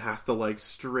Robin has to like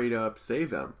straight up save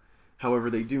them.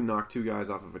 However, they do knock 2 guys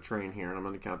off of a train here, and I'm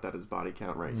going to count that as body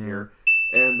count right here.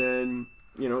 And then,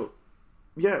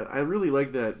 yeah, I really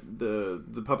like that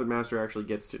the Puppet Master actually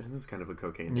gets to... This is kind of a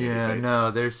cocaine Yeah, face. no,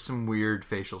 there's some weird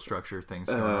facial structure things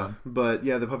going on. But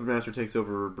yeah, the Puppet Master takes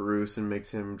over Bruce and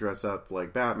makes him dress up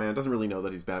like Batman. Doesn't really know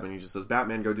that he's Batman. He just says,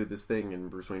 Batman, go do this thing.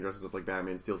 And Bruce Wayne dresses up like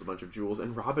Batman, steals a bunch of jewels.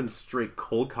 And Robin straight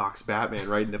cold cocks Batman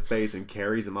right in the face and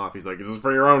carries him off. He's like, this is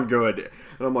for your own good.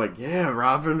 And I'm like, yeah,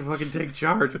 Robin, fucking take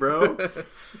charge, bro.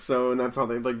 And that's how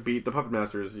they like beat the Puppet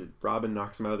Master. Is Robin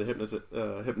knocks him out of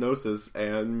the hypnosis,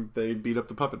 and they beat up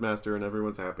the Puppet Master, and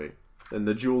everyone's happy. And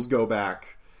the jewels go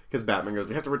back. Because Batman goes,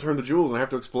 we have to return the jewels, and I have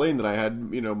to explain that I had,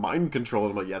 mind control.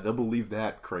 And I'm like, yeah, they'll believe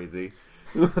that, crazy.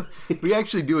 We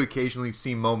actually do occasionally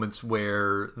see moments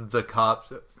where the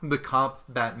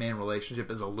cop-Batman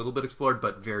relationship is a little bit explored,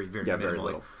 but very, very minimally. Very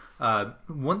little.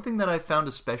 One thing that I found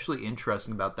especially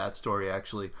interesting about that story,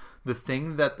 actually, the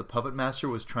thing that the Puppet Master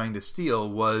was trying to steal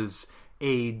was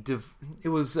a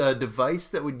device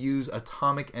that would use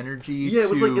atomic energy. Yeah, it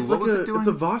was to, like it's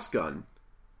a Voss gun.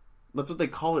 That's what they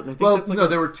call it. And I think that's like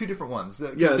there were 2 different ones.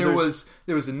 There was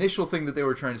initial thing that they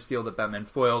were trying to steal that Batman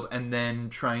foiled, and then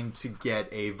trying to get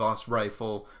a Voss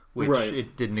rifle, which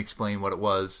it didn't explain what it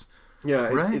was. Yeah,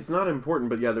 Right? it's not important,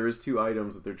 but yeah, there is 2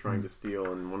 items that they're trying to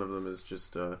steal, and one of them is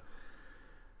just a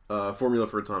formula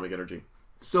for atomic energy.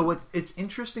 So it's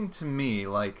interesting to me,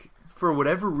 like, for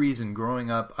whatever reason,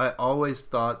 growing up, I always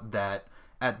thought that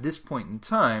at this point in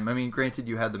time, I mean, granted,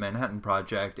 you had the Manhattan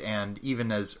Project, and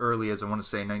even as early as, I want to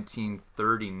say,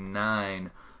 1939,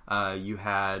 you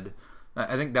had...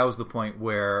 I think that was the point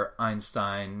where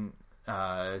Einstein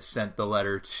sent the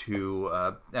letter to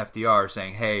FDR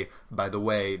saying, hey, by the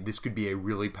way, this could be a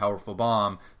really powerful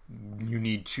bomb. You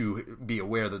need to be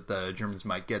aware that the Germans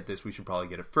might get this. We should probably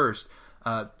get it first.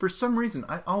 For some reason,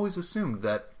 I always assumed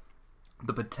that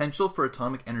the potential for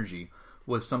atomic energy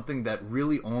was something that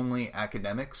really only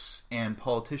academics and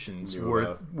politicians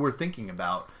were thinking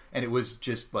about, and it was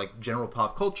just like general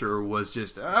pop culture was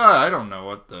just I don't know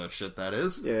what the shit that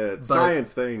is. Yeah,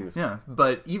 science things. Yeah,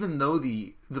 but even though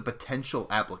the potential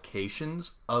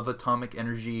applications of atomic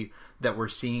energy that we're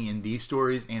seeing in these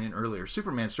stories and in earlier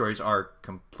Superman stories are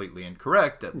completely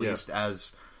incorrect, at least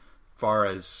as far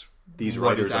as these what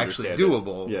writers is actually understand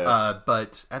doable. it. Yeah.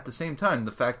 But at the same time,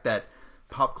 the fact that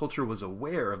pop culture was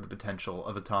aware of the potential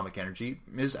of atomic energy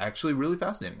is actually really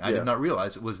fascinating. I did not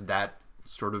realize it was that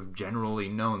sort of generally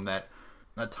known that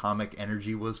atomic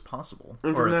energy was possible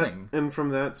And or from a that, thing. And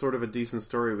from that sort of a decent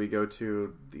story, we go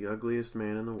to the ugliest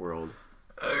man in the world.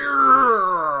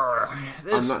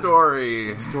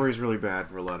 Story. The story's really bad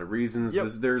for a lot of reasons. Yep.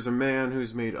 There's a man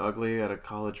who's made ugly at a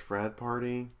college frat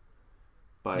party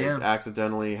by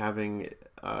accidentally having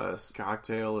a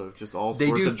cocktail of just all They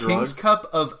sorts do of drugs. King's Cup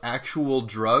of actual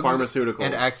drugs, Pharmaceuticals.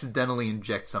 and accidentally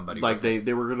inject somebody. Like with it.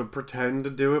 they were going to pretend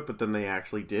to do it, but then they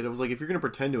actually did. It was like, if you're going to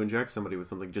pretend to inject somebody with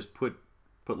something, just put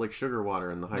like sugar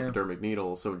water in the hypodermic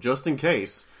needle, so just in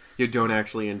case you don't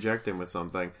actually inject him with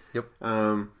something. Yep.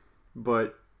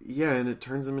 But Yeah, and it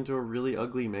turns him into a really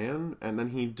ugly man, and then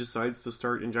he decides to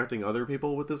start injecting other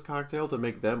people with this cocktail to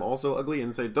make them also ugly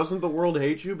and say, doesn't the world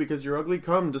hate you because you're ugly?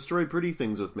 Come, destroy pretty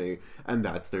things with me. And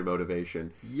that's their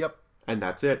motivation. Yep. And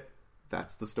that's it.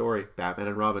 That's the story. Batman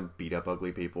and Robin beat up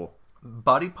ugly people.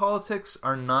 Body politics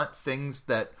are not things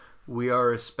that we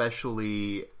are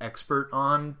especially expert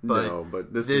on, but, No,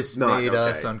 but this this is not made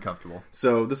okay. us uncomfortable.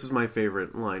 So this is my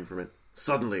favorite line from it.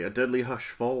 Suddenly, a deadly hush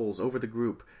falls over the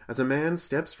group as a man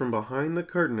steps from behind the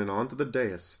curtain and onto the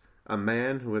dais. A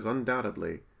man who is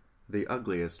undoubtedly the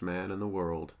ugliest man in the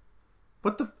world.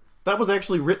 What the... That was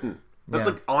actually written. That's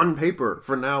Yeah. like on paper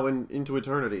for now and into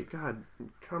eternity. God,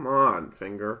 come on,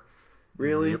 Finger.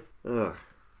 Really? Yep. Ugh.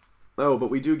 Oh,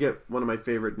 but we do get one of my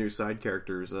favorite new side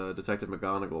characters, Detective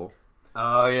McGonagall,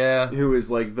 Oh, yeah. who is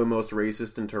like the most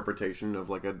racist interpretation of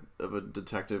like a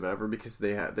detective ever, because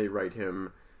they write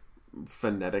him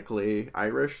phonetically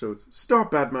Irish, so it's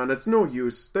stop, Batman, it's no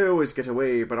use, they always get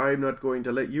away, but I'm not going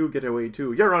to let you get away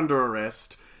too, you're under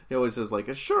arrest. He always says like,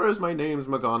 as sure as my name's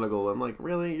McGonagall. I'm like,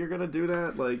 really, you're gonna do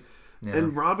that? Like, Yeah.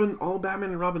 and Robin, all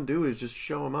Batman and Robin do is just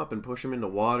show him up and push him into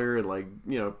water and like,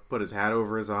 you know, put his hat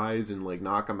over his eyes and like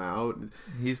knock him out.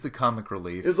 He's the comic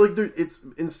relief. It's like it's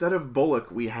instead of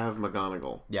Bullock, we have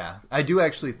McGonagall. Yeah, I do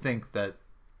actually think that...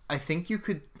 I think you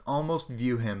could almost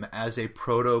view him as a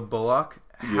proto-Bullock.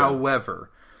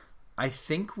 However, I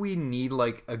think we need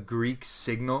like a Greek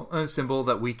symbol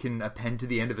that we can append to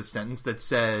the end of a sentence that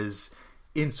says,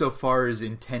 insofar as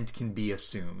intent can be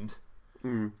assumed.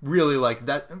 Really, like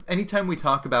that. Anytime we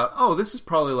talk about, oh, this is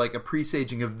probably like a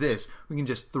presaging of this, we can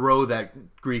just throw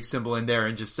that Greek symbol in there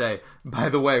and just say, by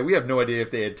the way, we have no idea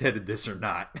if they intended this or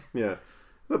not. Yeah.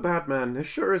 The Batman, as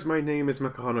sure as my name is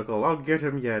McGonagall, I'll get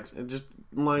him yet. And just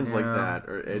lines like that.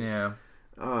 Or it, Yeah.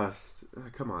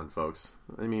 Come on, folks.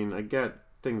 I mean, I get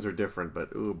things are different, but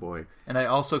oh boy. And I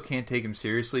also can't take him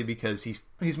seriously because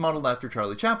he's modeled after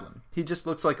Charlie Chaplin. He just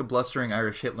looks like a blustering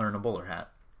Irish Hitler in a bowler hat.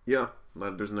 Yeah,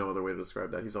 there's no other way to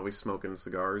describe that. He's always smoking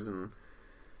cigars, and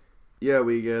yeah,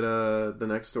 we get the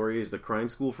next story is the crime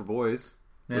school for boys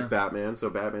with Batman. So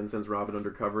Batman sends Robin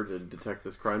undercover to detect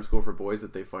this crime school for boys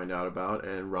that they find out about,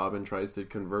 and Robin tries to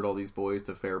convert all these boys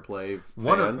to fair play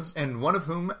fans. One of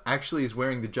whom actually is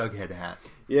wearing the Jughead hat.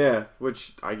 Yeah,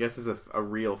 which I guess is a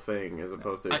real thing as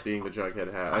opposed to it being the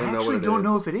Jughead hat. I don't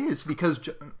know if it is because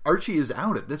Archie is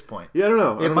out at this point. Yeah, I don't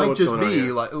know. It might just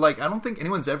be like I don't think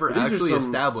anyone's ever actually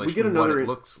established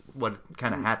what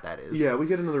kind of hat that is. Yeah, we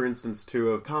get another instance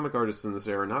too of comic artists in this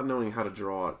era not knowing how to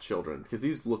draw children, because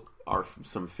these are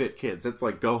some fit kids. It's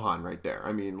like Gohan right there.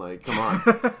 I mean, like, come on,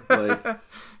 like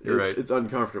it's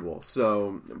uncomfortable.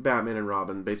 So Batman and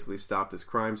Robin basically stop this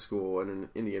crime school, and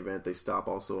in the event they stop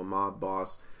also a mob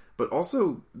boss. But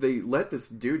also, they let this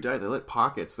dude die. They let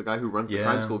Pockets, the guy who runs the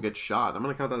crime school, get shot. I'm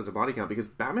going to count that as a body count because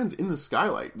Batman's in the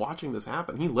skylight watching this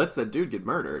happen. He lets that dude get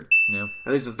murdered. Yeah.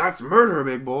 And he says, that's murder,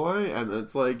 big boy. And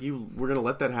it's like, you were going to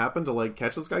let that happen to, like,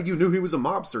 catch this guy? You knew he was a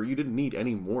mobster. You didn't need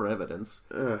any more evidence.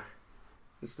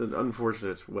 Just an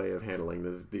unfortunate way of handling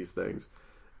these things.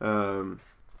 Oh,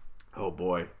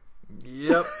 boy.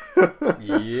 Yep.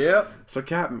 Yep. So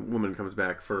Catwoman comes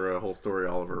back for a whole story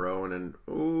all of her own, and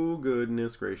oh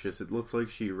goodness gracious, it looks like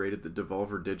she raided the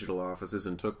Devolver Digital offices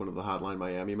and took one of the Hotline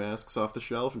Miami masks off the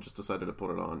shelf and just decided to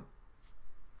put it on.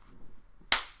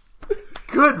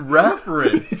 Good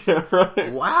reference. Yeah,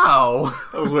 right. Wow.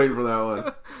 I was waiting for that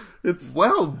one. It's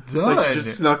well done. like she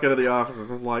just snuck into the offices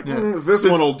and was like, this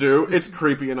one will do. It's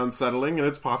creepy and unsettling, and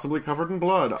it's possibly covered in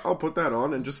blood. I'll put that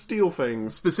on and just steal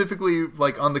things. Specifically,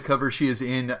 like on the cover, she is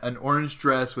in an orange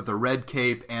dress with a red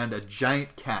cape and a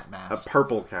giant cat mask. A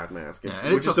purple cat mask,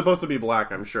 it's supposed to be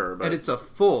black, I'm sure. But and it's a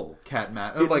full cat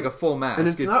mask, like a full mask. And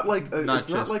it's not like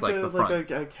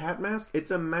a cat mask. It's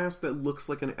a mask that looks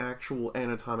like an actual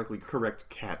anatomically correct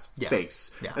cat's face,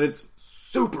 and it's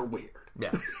super weird.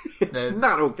 Yeah. It's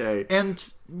not okay. And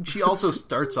she also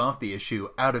starts off the issue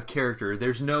out of character.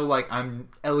 There's no, like, I'm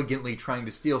elegantly trying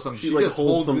to steal something. She like just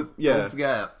holds the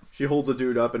gap. She holds a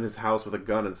dude up in his house with a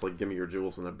gun and it's like, give me your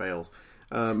jewels, and it bails.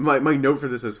 My note for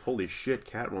this is, holy shit,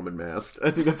 Catwoman mask. I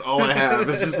think that's all I have.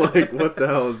 It's just like, what the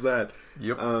hell is that?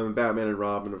 Yep. Batman and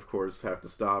Robin, of course, have to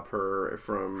stop her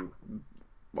from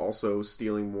also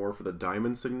stealing more for the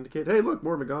Diamond Syndicate. Hey, look,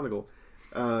 more McGonagall.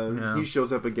 He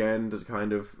shows up again to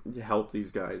kind of help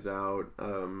these guys out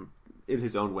in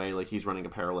his own way, like he's running a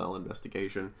parallel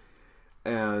investigation.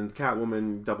 And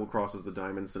Catwoman double crosses the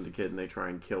Diamond Syndicate and they try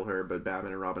and kill her, but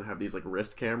Batman and Robin have these like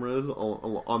wrist cameras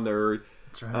on their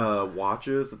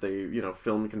watches that they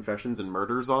film confessions and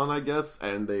murders on, I guess,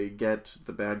 and they get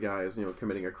the bad guys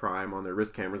committing a crime on their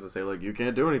wrist cameras and say like, you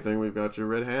can't do anything, we've got you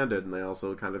red-handed, and they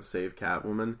also kind of save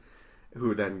Catwoman.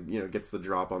 who then gets the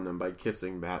drop on them by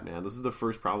kissing Batman. This is the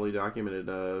first probably documented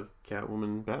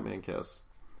Catwoman Batman kiss,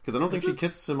 because I don't think she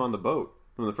kisses him on the boat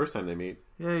from the first time they meet.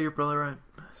 Yeah, you're probably right.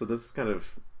 So this is kind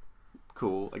of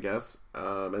cool, I guess.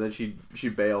 And then she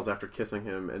bails after kissing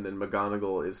him, and then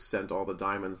McGonagall is sent all the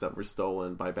diamonds that were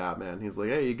stolen by Batman. He's like,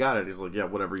 "Hey, you got it." He's like, "Yeah,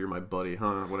 whatever. You're my buddy,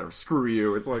 huh? Whatever. Screw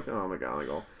you." It's like, oh,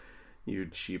 McGonagall, you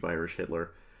cheap Irish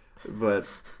Hitler. But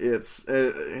it's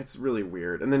really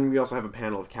weird. And then we also have a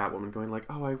panel of Catwoman going like,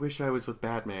 "Oh, I wish I was with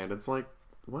Batman." It's like,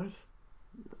 what?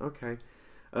 Okay.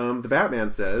 The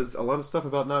Batman says a lot of stuff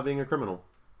about not being a criminal.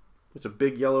 It's a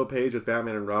big yellow page with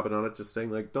Batman and Robin on it, just saying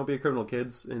like, "Don't be a criminal,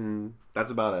 kids," and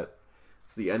that's about it.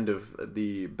 It's the end of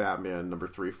the Batman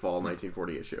 #3 Fall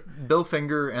 1940 issue. Bill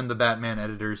Finger and the Batman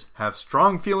editors have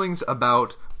strong feelings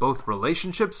about both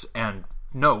relationships and.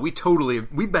 No, we've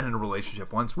been in a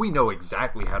relationship once. We know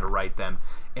exactly how to write them.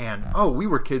 And, we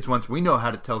were kids once. We know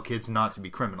how to tell kids not to be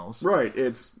criminals. Right.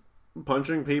 It's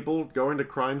punching people, going to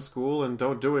crime school, and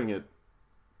don't doing it.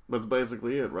 That's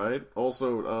basically it, right?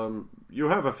 Also, you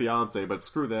have a fiance, but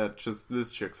screw that. Just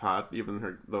this chick's hot,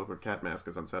 even though her cat mask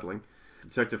is unsettling.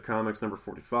 Detective Comics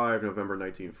 #45, November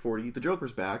 1940. The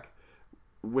Joker's back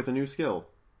with a new skill.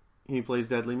 He plays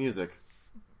deadly music.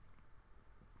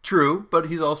 True, but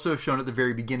he's also shown at the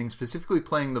very beginning, specifically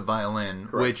playing the violin,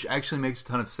 Correct. Which actually makes a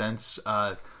ton of sense.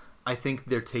 I think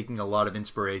they're taking a lot of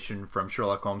inspiration from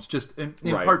Sherlock Holmes, just in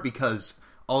Right. part because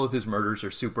all of his murders are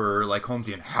super like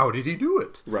Holmesian. How did he do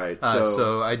it? Right.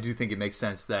 So I do think it makes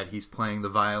sense that he's playing the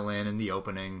violin in the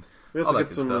opening. We also all that get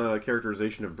good some stuff.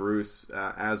 characterization of Bruce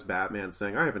as Batman,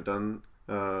 saying, "I haven't done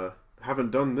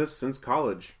this since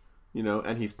college,"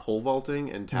 and he's pole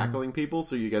vaulting and tackling people.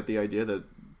 So you get the idea that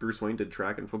Bruce Wayne did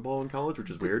track and football in college, which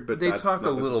is weird. But They that's talk not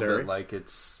a little necessary. bit like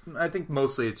it's. I think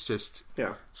mostly it's just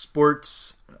Yeah.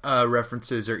 sports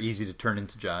references are easy to turn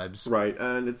into jibes. Right,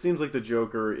 and it seems like the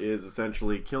Joker is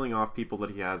essentially killing off people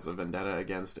that he has a vendetta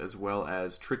against, as well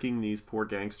as tricking these poor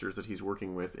gangsters that he's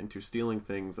working with into stealing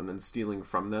things and then stealing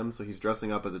from them. So he's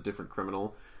dressing up as a different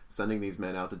criminal, sending these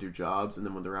men out to do jobs, and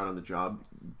then when they're out on the job,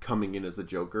 coming in as the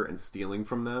Joker and stealing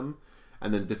from them,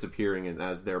 and then disappearing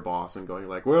as their boss and going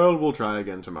like, "Well, we'll try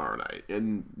again tomorrow night."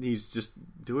 And he's just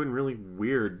doing really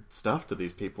weird stuff to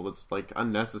these people that's like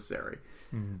unnecessary.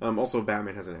 Also,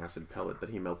 Batman has an acid pellet that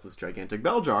he melts this gigantic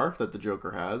bell jar that the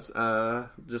Joker has,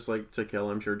 just like to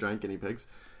kill, I'm sure, giant guinea pigs.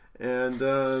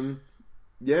 And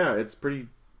yeah, it's pretty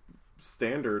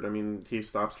standard. I mean, he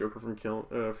stops Joker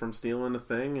from stealing a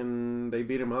thing, and they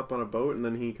beat him up on a boat, and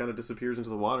then he kind of disappears into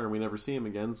the water, and we never see him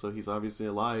again. So he's obviously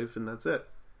alive, and that's it.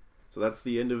 So that's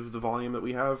the end of the volume that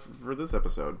we have for this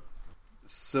episode.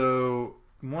 So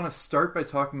I want to start by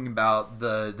talking about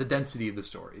the density of the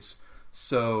stories.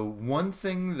 So one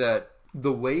thing that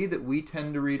the way that we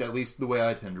tend to read, at least the way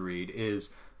I tend to read, is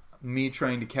me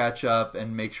trying to catch up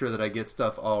and make sure that I get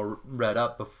stuff all read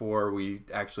up before we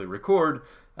actually record.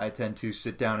 I tend to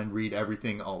sit down and read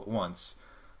everything all at once.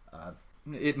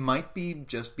 It might be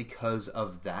just because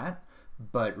of that,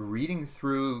 but reading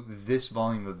through this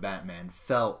volume of Batman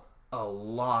felt a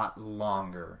lot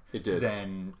longer. It did.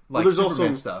 Than There's Superman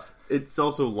also stuff. It's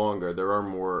also longer. There are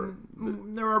more.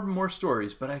 There are more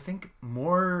stories, but I think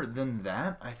more than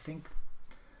that, I think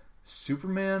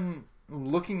Superman,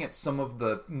 looking at some of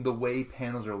the way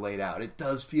panels are laid out, it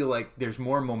does feel like there's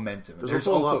more momentum. There's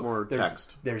also a lot more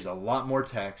text. There's a lot more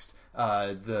text.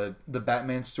 The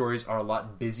Batman stories are a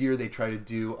lot busier. They try to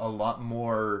do a lot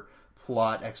more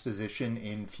plot exposition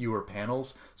in fewer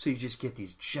panels, so you just get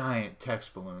these giant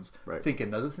text balloons. Right. I think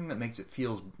another thing that makes it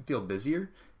feel busier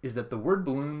is that the word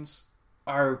balloons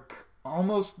are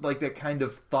almost like that kind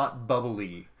of thought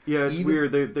bubbly. Yeah, it's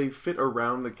weird. They fit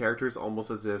around the characters almost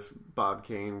as if Bob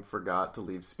Kane forgot to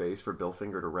leave space for Bill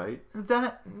Finger to write.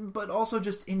 That, but also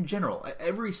just in general,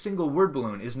 every single word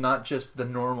balloon is not just the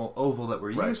normal oval that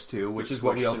we're used to, which They're is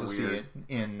what we squished also and see weird.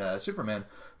 in Superman.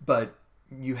 But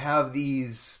you have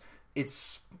these.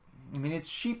 It's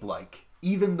sheep-like.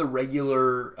 Even the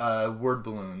regular word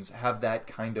balloons have that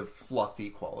kind of fluffy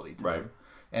quality to them.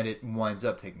 And it winds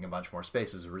up taking a bunch more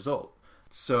space as a result.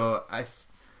 So I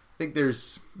think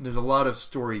there's a lot of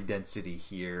story density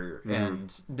here,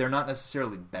 and they're not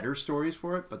necessarily better stories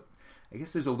for it, but I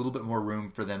guess there's a little bit more room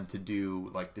for them to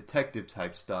do like detective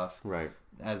type stuff, Right.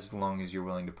 as long as you're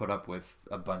willing to put up with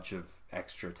a bunch of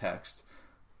extra text.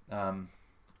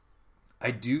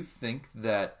 I do think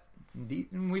that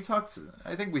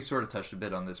I think we sort of touched a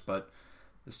bit on this, but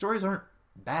the stories aren't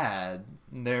bad.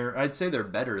 I'd say they're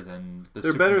better than the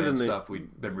Superman stuff we've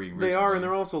been reading recently. They are, and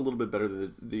they're also a little bit better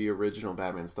than the original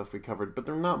Batman stuff we covered, but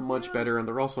they're not much better, and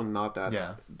they're also not that.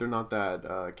 Yeah. They're not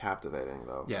that captivating,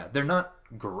 though. Yeah, they're not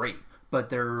great, but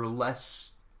they're less...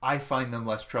 I find them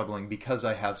less troubling because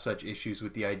I have such issues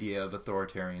with the idea of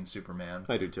authoritarian Superman.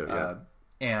 I do too, yeah.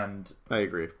 And I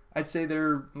agree. I'd say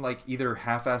they're like either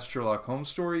half-assed Sherlock Holmes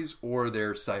stories or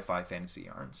they're sci-fi fantasy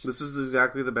yarns. This is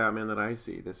exactly the Batman that I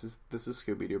see. This is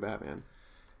Scooby-Doo Batman.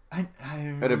 I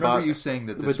remember you saying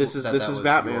that this is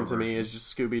Batman to me. It's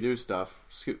just Scooby-Doo stuff.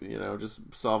 Just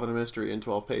solving a mystery in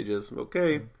 12 pages.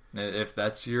 Okay. If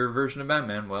that's your version of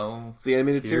Batman, well, it's the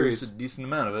animated series. A decent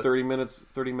amount of it. 30 minutes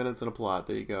and a plot.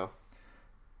 There you go.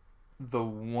 The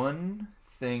one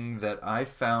thing that I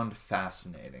found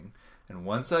fascinating, and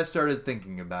once I started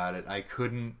thinking about it, I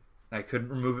couldn't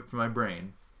remove it from my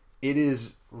brain. It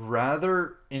is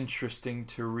rather interesting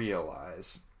to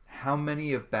realize how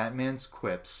many of Batman's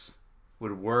quips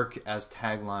would work as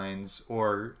taglines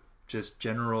or just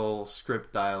general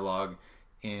script dialogue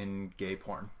in gay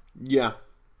porn. Yeah.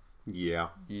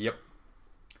 Yep.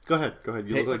 Go ahead.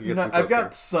 You look like you get some I've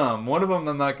got some. One of them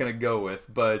I'm not going to go with,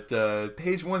 but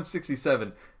page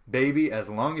 167, baby, as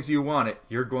long as you want it,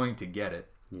 you're going to get it.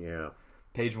 Yeah.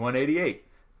 Page 188,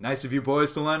 nice of you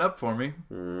boys to line up for me.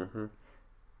 Mm-hmm.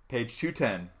 Page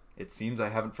 210, it seems I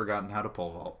haven't forgotten how to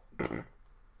pole vault.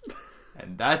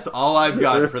 And that's all I've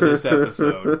got for this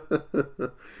episode.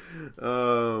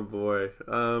 Oh, boy.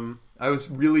 I was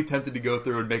really tempted to go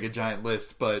through and make a giant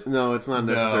list, but... No, it's not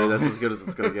necessary. No. That's as good as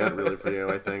it's going to get, really, for you,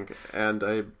 I think. And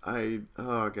oh,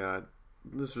 God.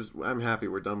 I'm happy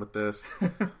we're done with this.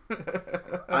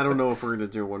 I don't know if we're going to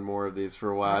do one more of these for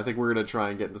a while. I think we're going to try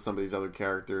and get into some of these other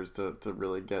characters to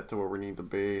really get to where we need to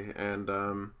be. And,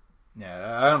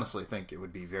 yeah, I honestly think it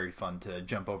would be very fun to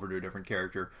jump over to a different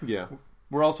character. Yeah.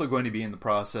 We're also going to be in the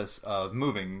process of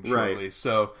moving shortly, right.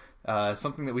 So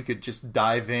something that we could just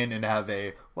dive in and have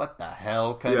a what the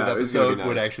hell kind of episode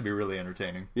would actually be really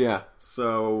entertaining. Yeah,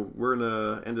 so we're going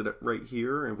to end it right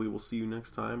here, and we will see you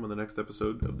next time on the next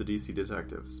episode of the DC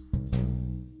Detectives.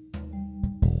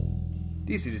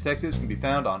 DC Detectives can be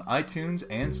found on iTunes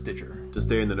and Stitcher. To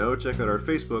stay in the know, check out our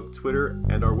Facebook, Twitter,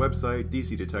 and our website,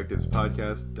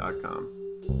 DCDetectivespodcast.com.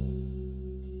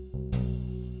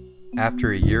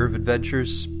 After a year of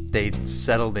adventures, they'd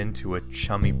settled into a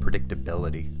chummy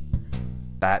predictability.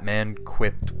 Batman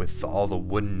quipped with all the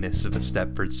woodenness of a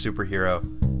Stepford superhero.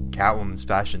 Catwoman's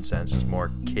fashion sense was more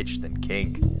kitsch than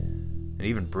kink. And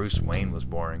even Bruce Wayne was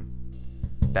boring.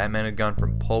 Batman had gone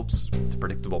from pulps to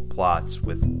predictable plots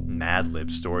with Mad-Lib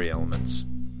story elements.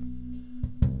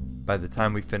 By the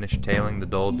time we finished tailing the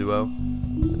dull duo,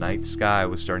 the night sky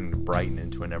was starting to brighten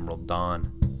into an emerald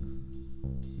dawn.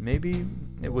 Maybe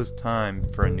it was time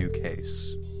for a new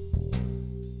case.